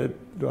 Pulaski, that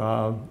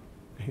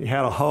he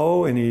had a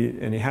hoe and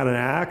he had an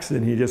axe,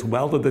 and he just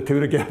welded the two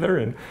together,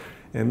 and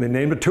they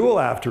named a tool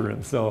after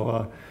him.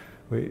 So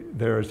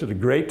there's just a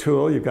great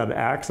tool. You've got an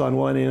axe on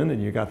one end,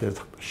 and you've got this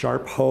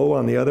sharp hoe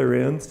on the other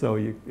end.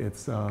 So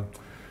it's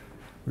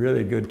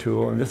really a good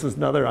tool. And this is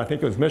another, I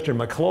think it was Mr.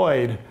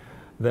 McLeod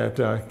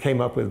that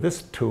came up with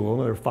this tool,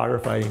 another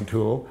firefighting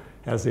tool.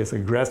 Has this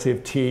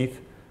aggressive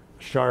teeth,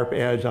 sharp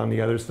edge on the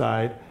other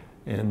side,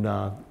 and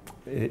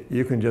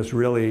you can just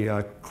really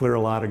clear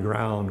a lot of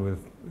ground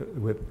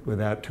with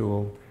that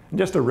tool. And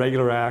just a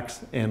regular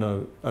axe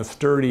and a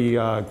sturdy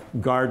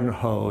garden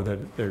hoe.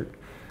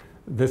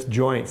 This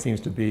joint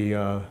seems to be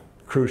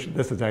crucial.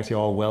 This is actually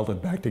all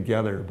welded back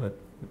together, but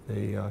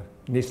it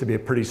needs to be a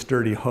pretty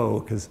sturdy hoe,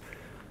 because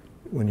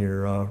when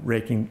you're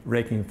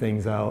raking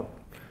things out,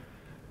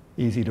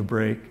 easy to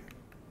break.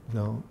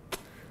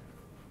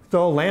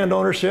 So land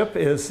ownership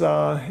is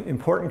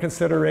important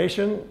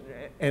consideration,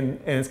 and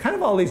it's kind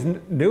of all these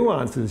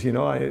nuances.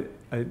 You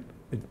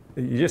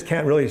just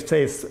can't really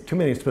say too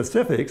many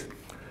specifics.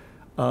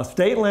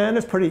 State land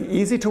is pretty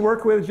easy to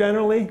work with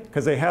generally,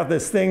 because they have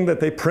this thing that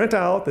they print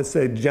out that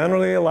say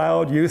generally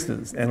allowed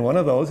uses, and one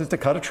of those is to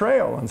cut a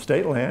trail on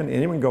state land.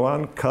 Anyone can go out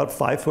and cut a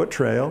 5-foot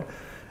trail,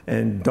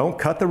 and don't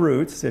cut the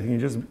roots. If you can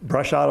just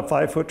brush out a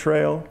 5-foot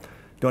trail,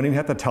 don't even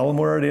have to tell them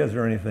where it is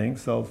or anything.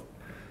 So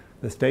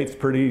the state's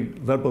pretty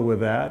liberal with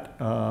that.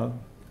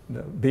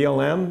 The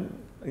BLM,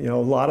 a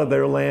lot of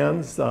their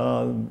lands,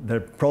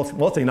 they're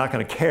mostly not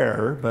going to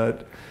care,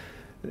 but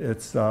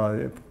it's,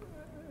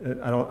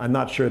 I'm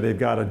not sure they've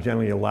got a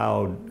generally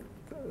allowed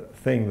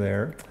thing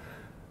there.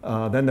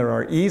 Then there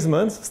are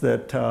easements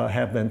that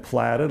have been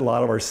platted. A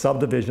lot of our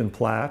subdivision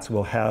plats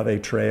will have a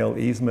trail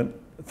easement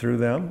through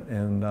them,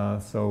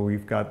 and so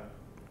we've got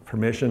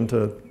permission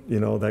to,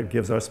 that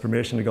gives us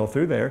permission to go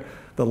through there.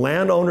 The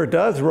landowner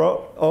does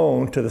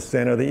own to the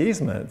center of the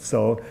easement,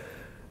 so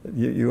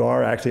you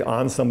are actually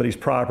on somebody's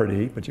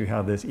property, but you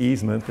have this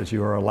easement that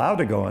you are allowed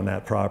to go on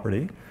that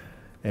property,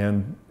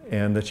 and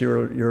that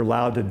you're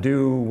allowed to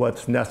do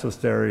what's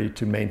necessary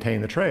to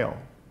maintain the trail.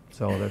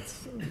 So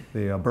that's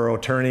the borough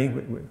attorney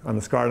on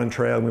the Scarland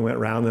Trail. We went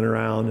round and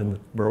around, and the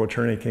borough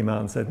attorney came out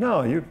and said,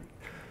 "No,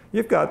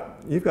 you've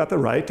got the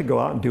right to go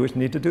out and do what you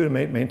need to do to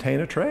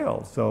maintain a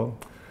trail." So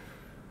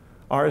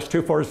RS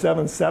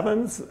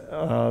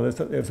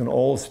 2477s, there's an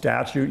old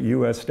statute,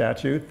 U.S.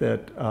 statute,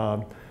 that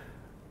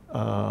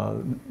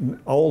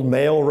old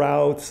mail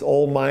routes,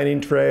 old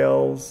mining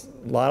trails,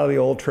 a lot of the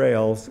old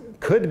trails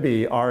could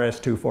be RS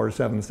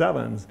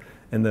 2477s.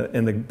 And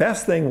the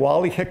best thing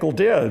Wally Hickel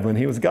did when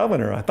he was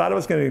governor, I thought it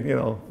was going to, be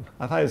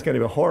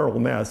a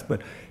horrible mess,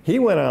 but he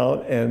went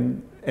out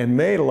and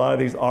made a lot of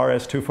these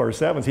RS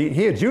 247s.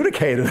 He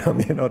adjudicated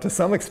them, to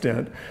some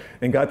extent,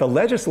 and got the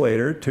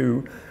legislator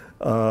to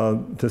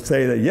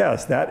say that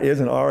yes, that is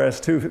an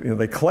RS2.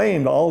 They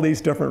claimed all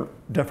these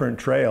different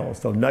trails.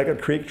 So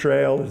Nugget Creek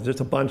Trail, there's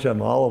just a bunch of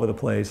them all over the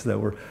place that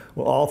were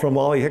all from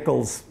Wally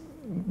Hickel's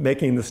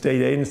making the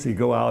state agency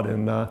go out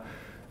and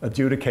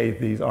adjudicate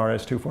these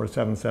RS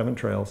 2477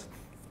 trails.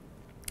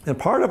 And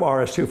part of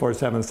RS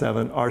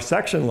 2477 are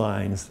section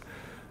lines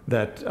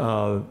that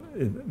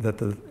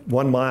the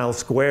 1 mile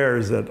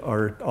squares that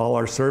are all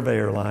our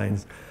surveyor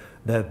lines,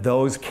 that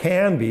those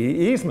can be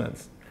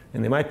easements.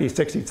 And they might be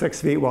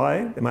 66 feet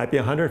wide, they might be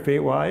 100 feet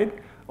wide,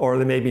 or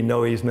there may be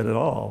no easement at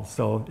all.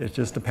 So it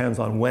just depends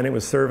on when it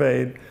was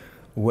surveyed,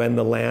 when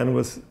the land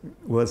was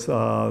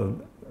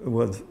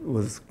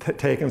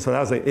taken. So that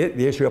was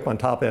the issue up on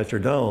top of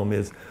Escher Dome,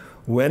 is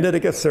when did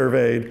it get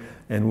surveyed,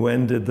 and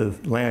when did the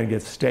land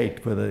get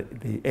staked for the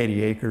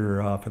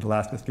 80-acre for the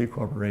Alaska Street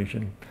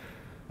Corporation?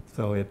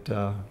 So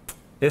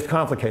it's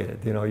complicated.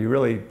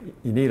 You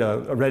need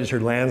a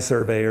registered land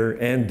surveyor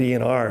and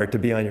DNR to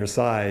be on your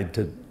side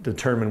to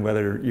determine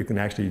whether you can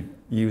actually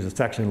use a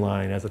section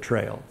line as a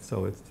trail.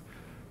 So it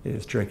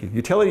is tricky.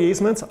 Utility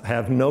easements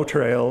have no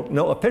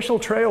official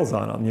trails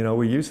on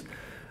them.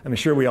 I'm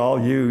sure we all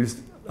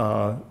use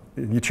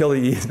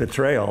utility easement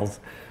trails,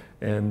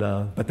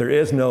 but there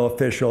is no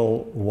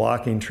official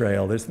walking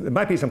trail. There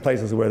might be some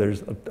places where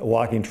there's a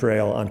walking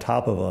trail on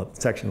top of a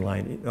section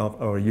line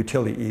or a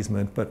utility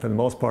easement, but for the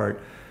most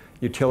part,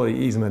 utility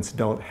easements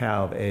don't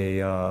have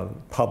a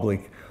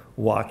public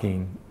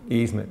walking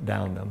easement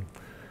down them.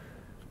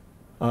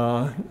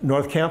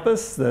 North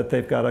Campus, that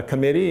they've got a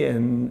committee,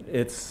 and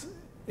it's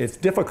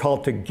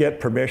difficult to get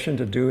permission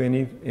to do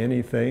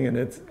anything, and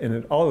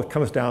it all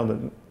comes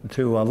down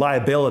to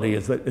liability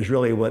is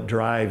really what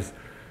drives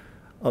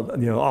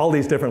all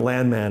these different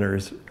land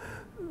managers.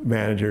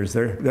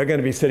 They're going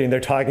to be sitting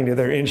there talking to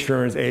their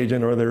insurance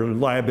agent or their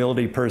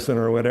liability person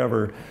or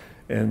whatever,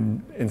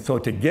 and so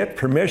to get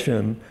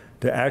permission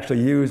to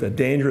actually use a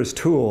dangerous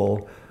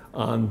tool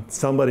on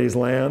somebody's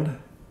land,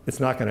 it's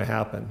not going to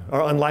happen,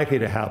 or unlikely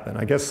to happen.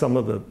 I guess some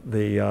of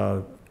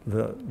there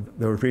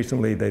was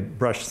recently, they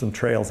brushed some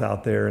trails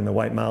out there in the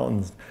White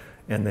Mountains,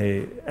 and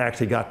they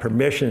actually got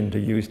permission to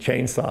use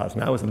chainsaws.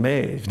 And I was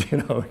amazed,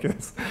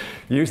 because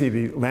usually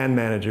the land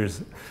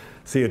managers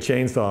see a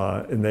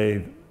chainsaw, and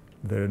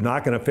they're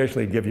not going to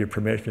officially give you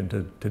permission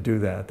to do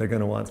that. They're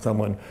going to want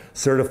someone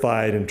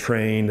certified and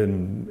trained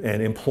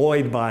and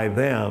employed by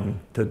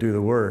them to do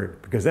the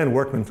work, because then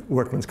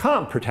workman's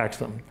comp protects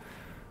them.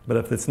 But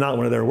if it's not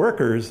one of their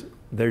workers,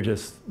 they're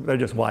just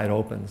wide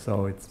open.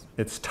 So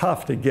it's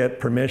tough to get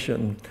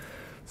permission.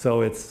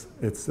 So it's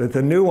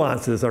the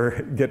nuances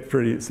get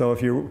pretty. So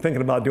if you're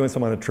thinking about doing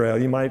something on the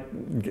trail, you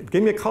might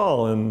give me a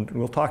call and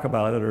we'll talk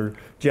about it. Or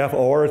Jeff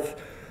Orth,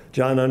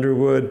 John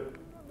Underwood,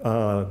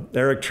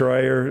 Eric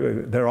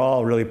Troyer, they're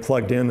all really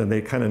plugged in and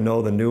they kind of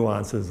know the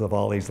nuances of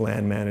all these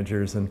land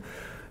managers and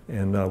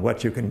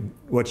what you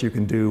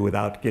can do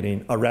without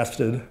getting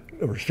arrested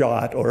or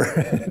shot or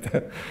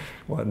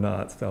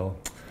whatnot. So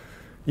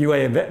UA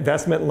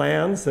investment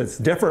lands, it's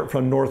different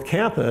from North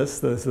Campus.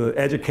 There's the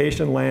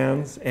education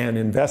lands and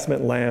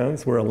investment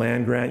lands. We're a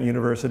land grant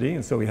university,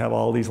 and so we have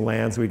all these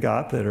lands we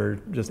got that are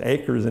just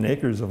acres and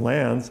acres of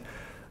lands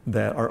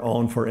that are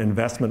owned for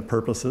investment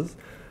purposes.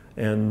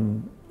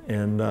 And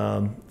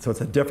so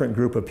it's a different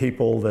group of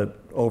people that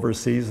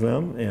oversees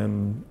them,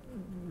 and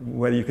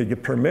whether you could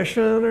get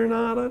permission or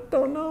not, I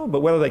don't know.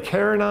 But whether they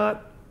care or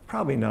not,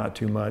 probably not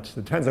too much.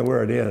 It depends on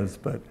where it is,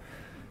 but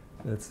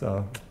it's,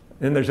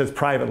 then there's just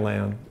private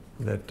land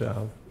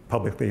that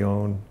publicly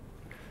owned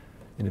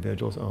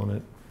individuals own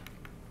it.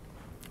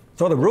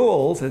 So the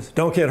rules is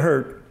don't get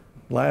hurt.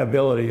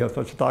 Liability, that's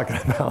what you're talking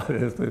about,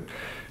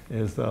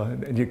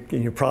 and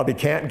you probably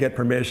can't get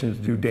permission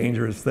to do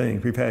dangerous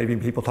things. We've had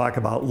even people talk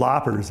about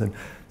loppers and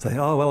say,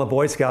 oh, well, a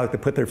Boy Scout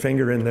could put their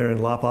finger in there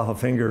and lop off a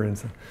finger. And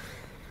say,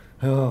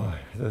 oh,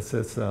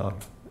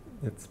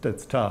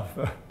 it's tough.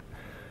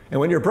 And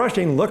when you're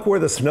brushing, look where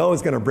the snow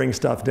is going to bring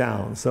stuff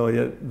down. So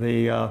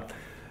the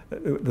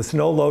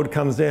snow load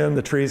comes in,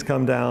 the trees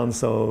come down.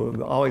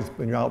 So always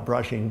when you're out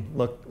brushing,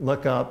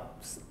 look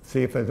up,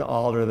 see if there's an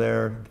alder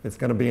there. If it's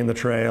going to be in the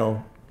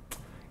trail,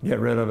 get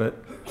rid of it.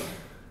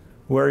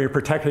 Wear your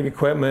protective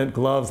equipment,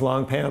 gloves,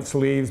 long pants,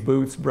 sleeves,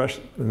 boots,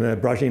 and the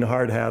brushing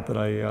hard hat that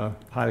I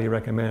highly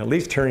recommend. At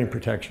least hearing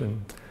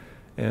protection.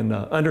 And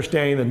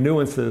understanding the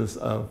nuances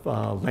of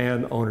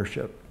land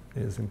ownership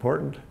is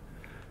important.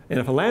 And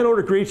if a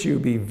landowner greets you,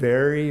 be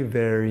very,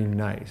 very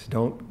nice.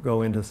 Don't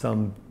go into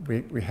some,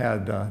 we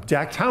had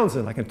Jack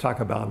Townsend, I can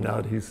talk about him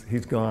now,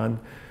 he's gone,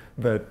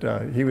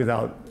 but he was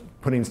out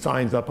putting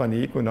signs up on the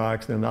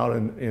Equinox, and out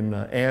in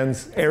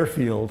Ann's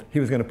airfield, he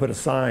was gonna put a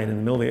sign in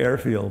the middle of the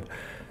airfield.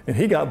 And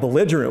he got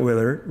belligerent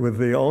with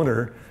the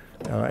owner,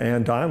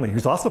 Ann Donnelly,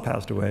 who's also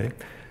passed away.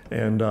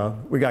 And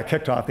we got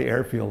kicked off the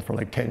airfield for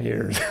like 10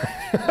 years.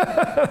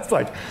 It's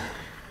like,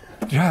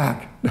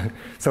 Jack.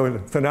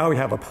 So now we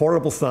have a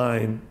portable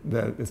sign,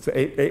 it's an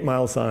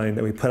 8-mile sign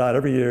that we put out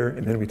every year,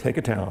 and then we take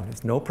it down.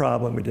 It's no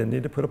problem. We didn't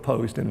need to put a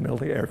post in the middle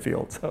of the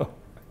airfield.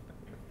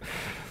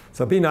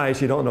 So be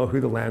nice. You don't know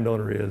who the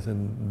landowner is,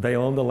 and they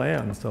own the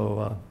land.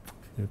 So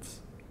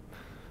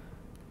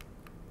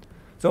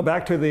So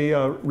back to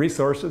the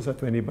resources,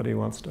 if anybody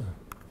wants to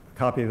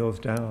copy those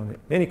down.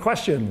 Any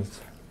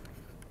questions?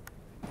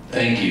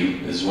 Thank you.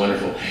 This is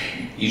wonderful.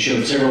 You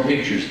showed several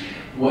pictures.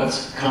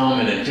 What's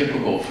common and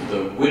typical for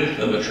the width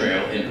of a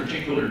trail, in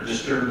particular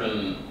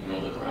disturbing,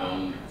 the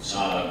ground,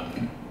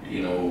 sod,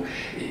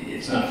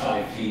 it's not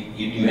 5 feet.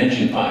 You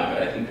mentioned 5,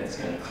 but I think that's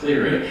kind of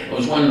clear. I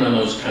was wondering on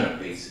those kind of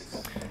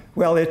basics.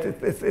 Well,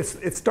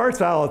 it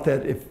starts out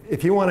that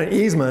if you want an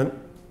easement,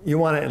 you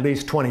want it at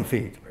least 20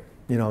 feet,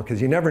 because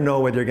you never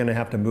know whether you're going to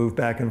have to move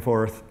back and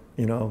forth,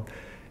 And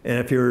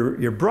if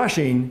you're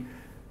brushing,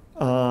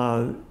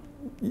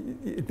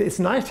 it's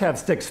nice to have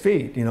 6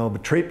 feet,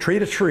 but tree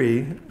to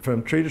tree,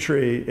 from tree to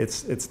tree,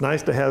 it's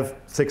nice to have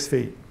 6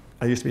 feet.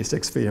 I used to be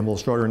 6 feet, I'm a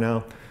little shorter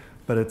now,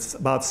 but it's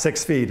about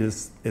 6 feet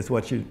is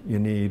what you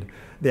need.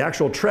 The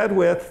actual tread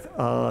width,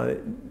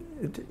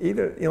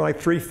 either like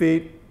 3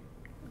 feet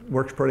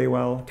works pretty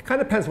well. It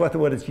kind of depends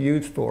what it's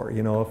used for.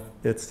 If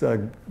it's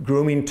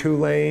grooming 2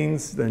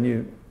 lanes, then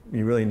you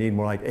really need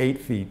more like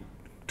 8 feet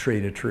tree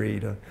to tree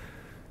to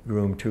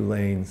groom 2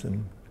 lanes,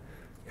 and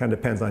kind of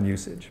depends on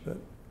usage. But.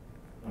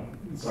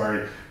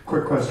 Sorry,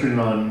 quick question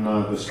on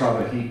the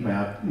Strava heat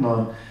map.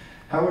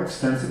 How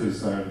extensive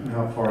is that?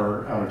 How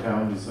far out of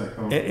town does that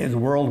go? It is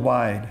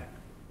worldwide.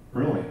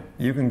 Really?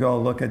 You can go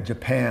look at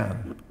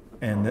Japan,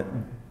 and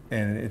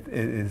it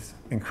is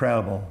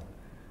incredible.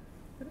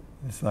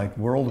 It's like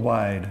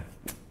worldwide.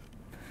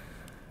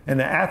 And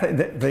the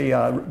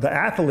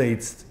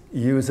athletes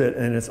use it,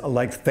 and it's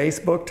like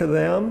Facebook to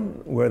them,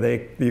 where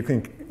you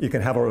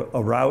can have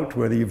a route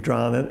where you've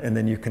drawn it, and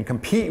then you can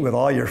compete with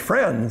all your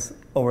friends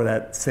over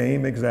that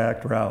same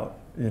exact route,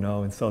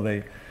 And so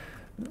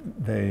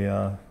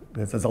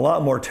there's a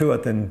lot more to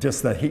it than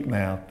just the heat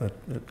map, but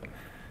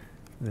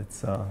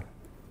it's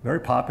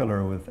very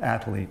popular with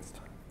athletes.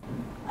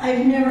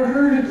 I've never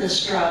heard of the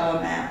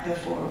Strava map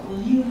before.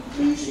 Will you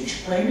please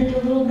explain it a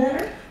little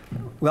better?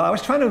 Well, I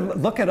was trying to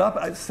look it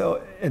up,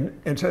 so I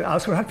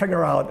was trying to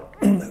figure out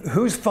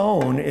whose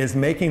phone is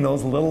making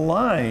those little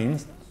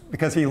lines,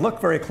 because if you look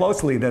very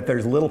closely, that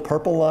there's little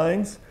purple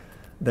lines.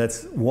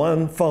 that's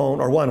one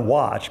phone or one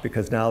watch,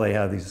 because now they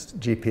have these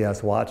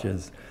GPS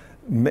watches,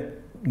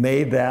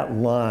 made that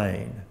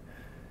line.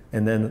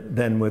 And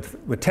then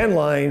with 10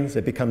 lines,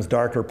 it becomes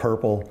darker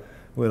purple.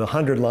 With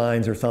 100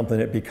 lines or something,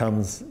 it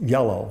becomes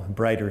yellow,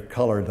 brighter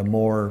color, the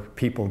more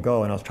people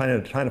go. And I was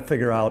trying to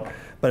figure out,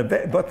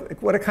 but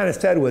what it kind of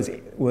said was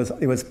it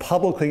was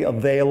publicly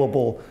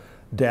available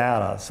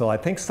data. So I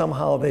think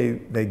somehow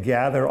they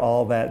gather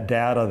all that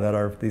data that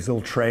are these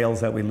little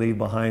trails that we leave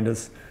behind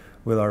us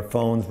with our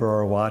phones or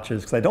our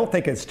watches. Because I don't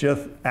think it's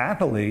just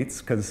athletes,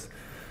 because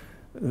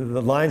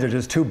the lines are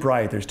just too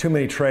bright. There's too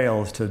many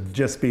trails to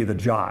just be the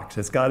jocks.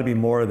 It's got to be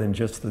more than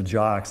just the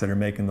jocks that are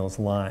making those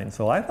lines.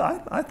 So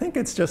I think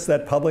it's just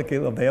that publicly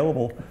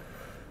available.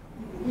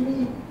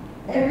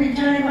 Every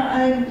time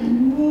I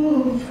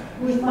move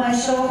with my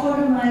cell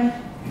phone in my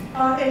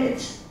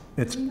pocket,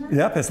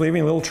 it's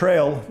leaving a little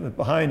trail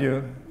behind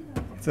you.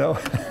 So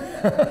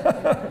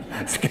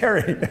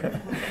scary.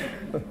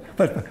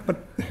 but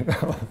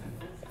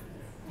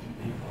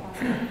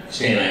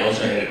Stan, I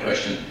also had a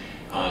question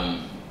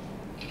on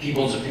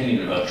people's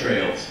opinion about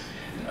trails.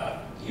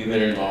 You've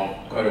been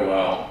involved quite a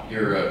while.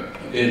 You're a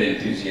bit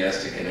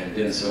enthusiastic and have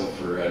been so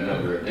for a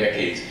number of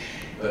decades.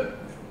 But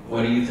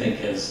what do you think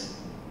has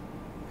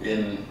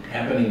been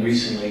happening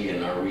recently,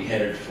 and are we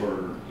headed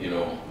for,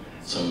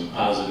 some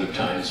positive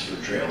times for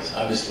trails?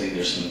 Obviously,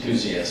 there's some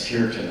enthusiasts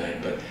here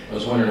tonight, but I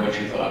was wondering what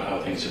you thought,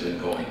 how things have been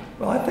going.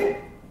 Well,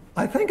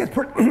 I think it's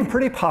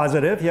pretty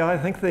positive. Yeah, I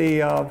think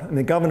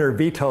the governor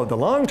vetoed the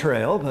long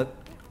trail, but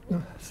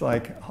it's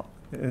like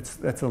it's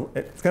going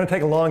to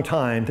take a long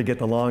time to get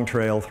the long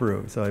trail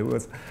through. So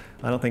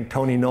I don't think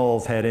Tony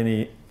Knowles had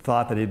any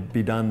thought that it'd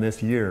be done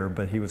this year,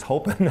 but he was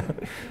hoping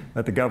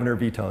that the governor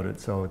vetoed it.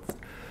 So it's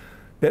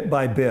bit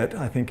by bit,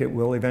 I think it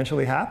will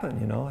eventually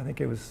happen. I think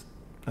it was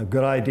a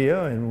good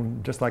idea,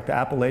 and just like the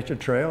Appalachia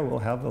Trail, we'll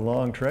have the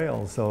long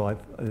trail. So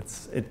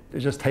it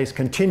just takes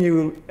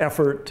continued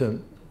effort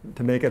to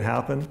make it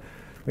happen.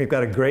 We've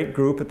got a great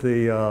group at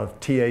the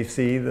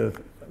TAC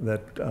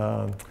that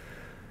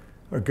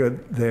are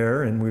good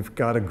there, and we've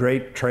got a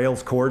great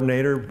trails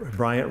coordinator,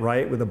 Bryant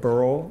Wright, with the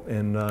borough,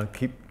 and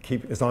keep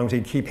as long as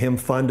he keep him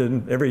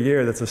funded. Every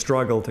year that's a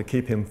struggle to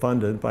keep him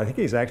funded, but I think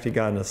he's actually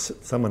gotten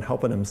someone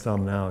helping him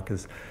some now,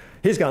 because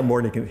he's got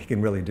more than he can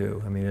really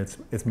do. I mean,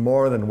 it's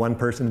more than one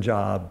person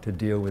job to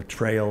deal with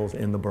trails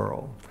in the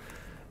borough.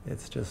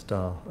 It's just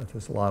a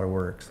lot of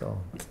work. So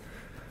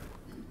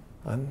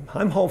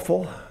I'm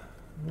hopeful.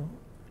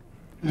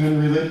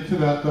 And related to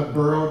that, the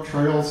Borough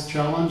Trails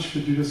Challenge,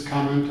 could you just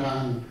comment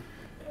on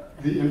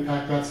the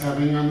impact that's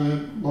having on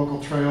the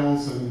local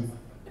trails and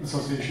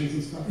associations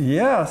and stuff?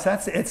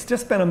 Yes, it's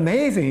just been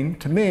amazing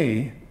to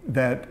me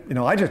that,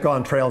 I just go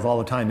on trails all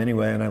the time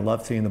anyway, and I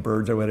love seeing the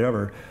birds or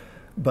whatever.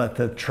 But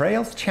the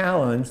Trails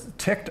Challenge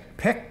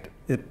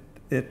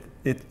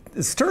it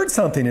stirred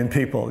something in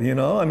people,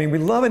 I mean, we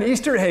love an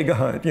Easter egg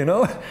hunt,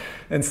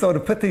 And so to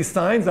put these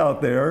signs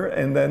out there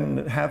and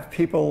then have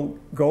people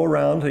go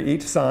around to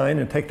each sign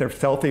and take their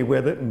selfie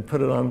with it and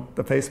put it on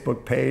the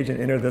Facebook page and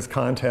enter this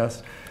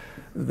contest,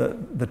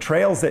 the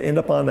trails that end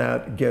up on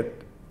that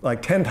get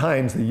like 10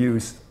 times the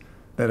use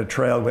that a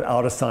trail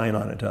without a sign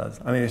on it does.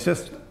 I mean, it's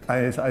just,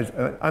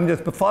 I'm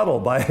just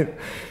befuddled by it.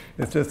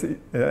 It's just,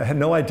 I had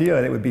no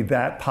idea it would be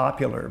that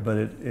popular, but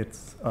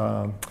it's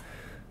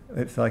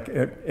like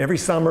every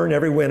summer and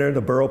every winter,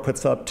 the borough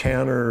puts up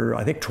 10 or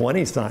I think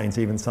 20 signs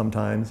even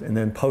sometimes, and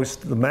then posts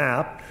the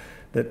map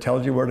that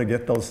tells you where to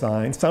get those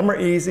signs. Some are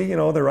easy,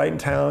 they're right in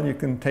town. You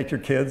can take your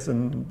kids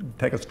and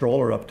take a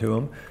stroller up to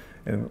them.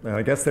 And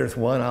I guess there's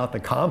one out the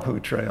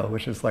Compu Trail,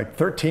 which is like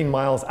 13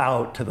 miles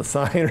out to the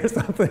sign or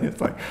something.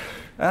 It's like,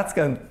 that's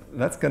gonna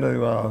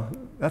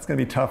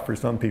be tough for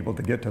some people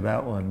to get to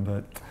that one,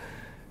 but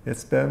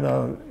it's been,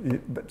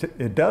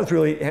 it does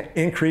really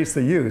increase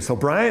the use. So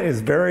Bryant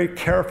is very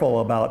careful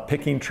about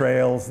picking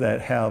trails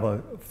that have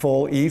a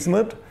full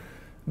easement,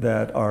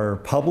 that are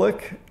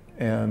public,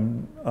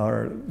 and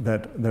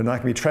that they're not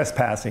gonna be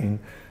trespassing,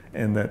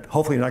 and that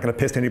hopefully you're not gonna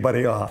piss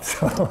anybody off.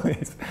 So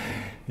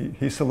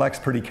he selects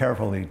pretty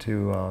carefully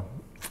to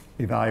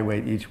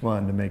evaluate each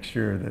one to make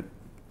sure that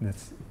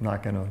it's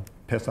not gonna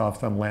piss off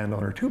some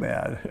landowner too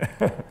bad.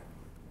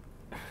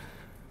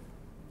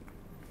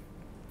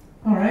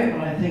 All right,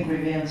 well, I think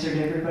we've answered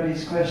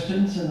everybody's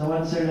questions, and the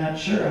ones they're not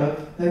sure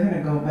of, they're going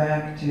to go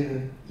back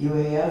to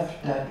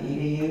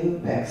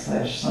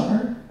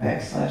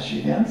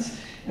uaf.edu/summer/events.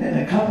 And in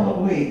a couple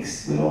of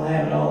weeks, we will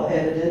have it all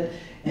edited,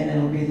 and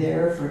it'll be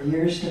there for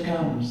years to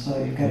come.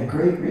 So you've got a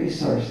great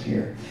resource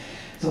here.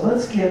 So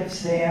let's give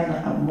Stan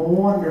a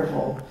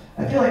wonderful,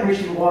 I feel like we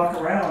should walk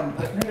around,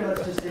 but maybe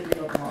let's just give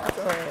you a applause.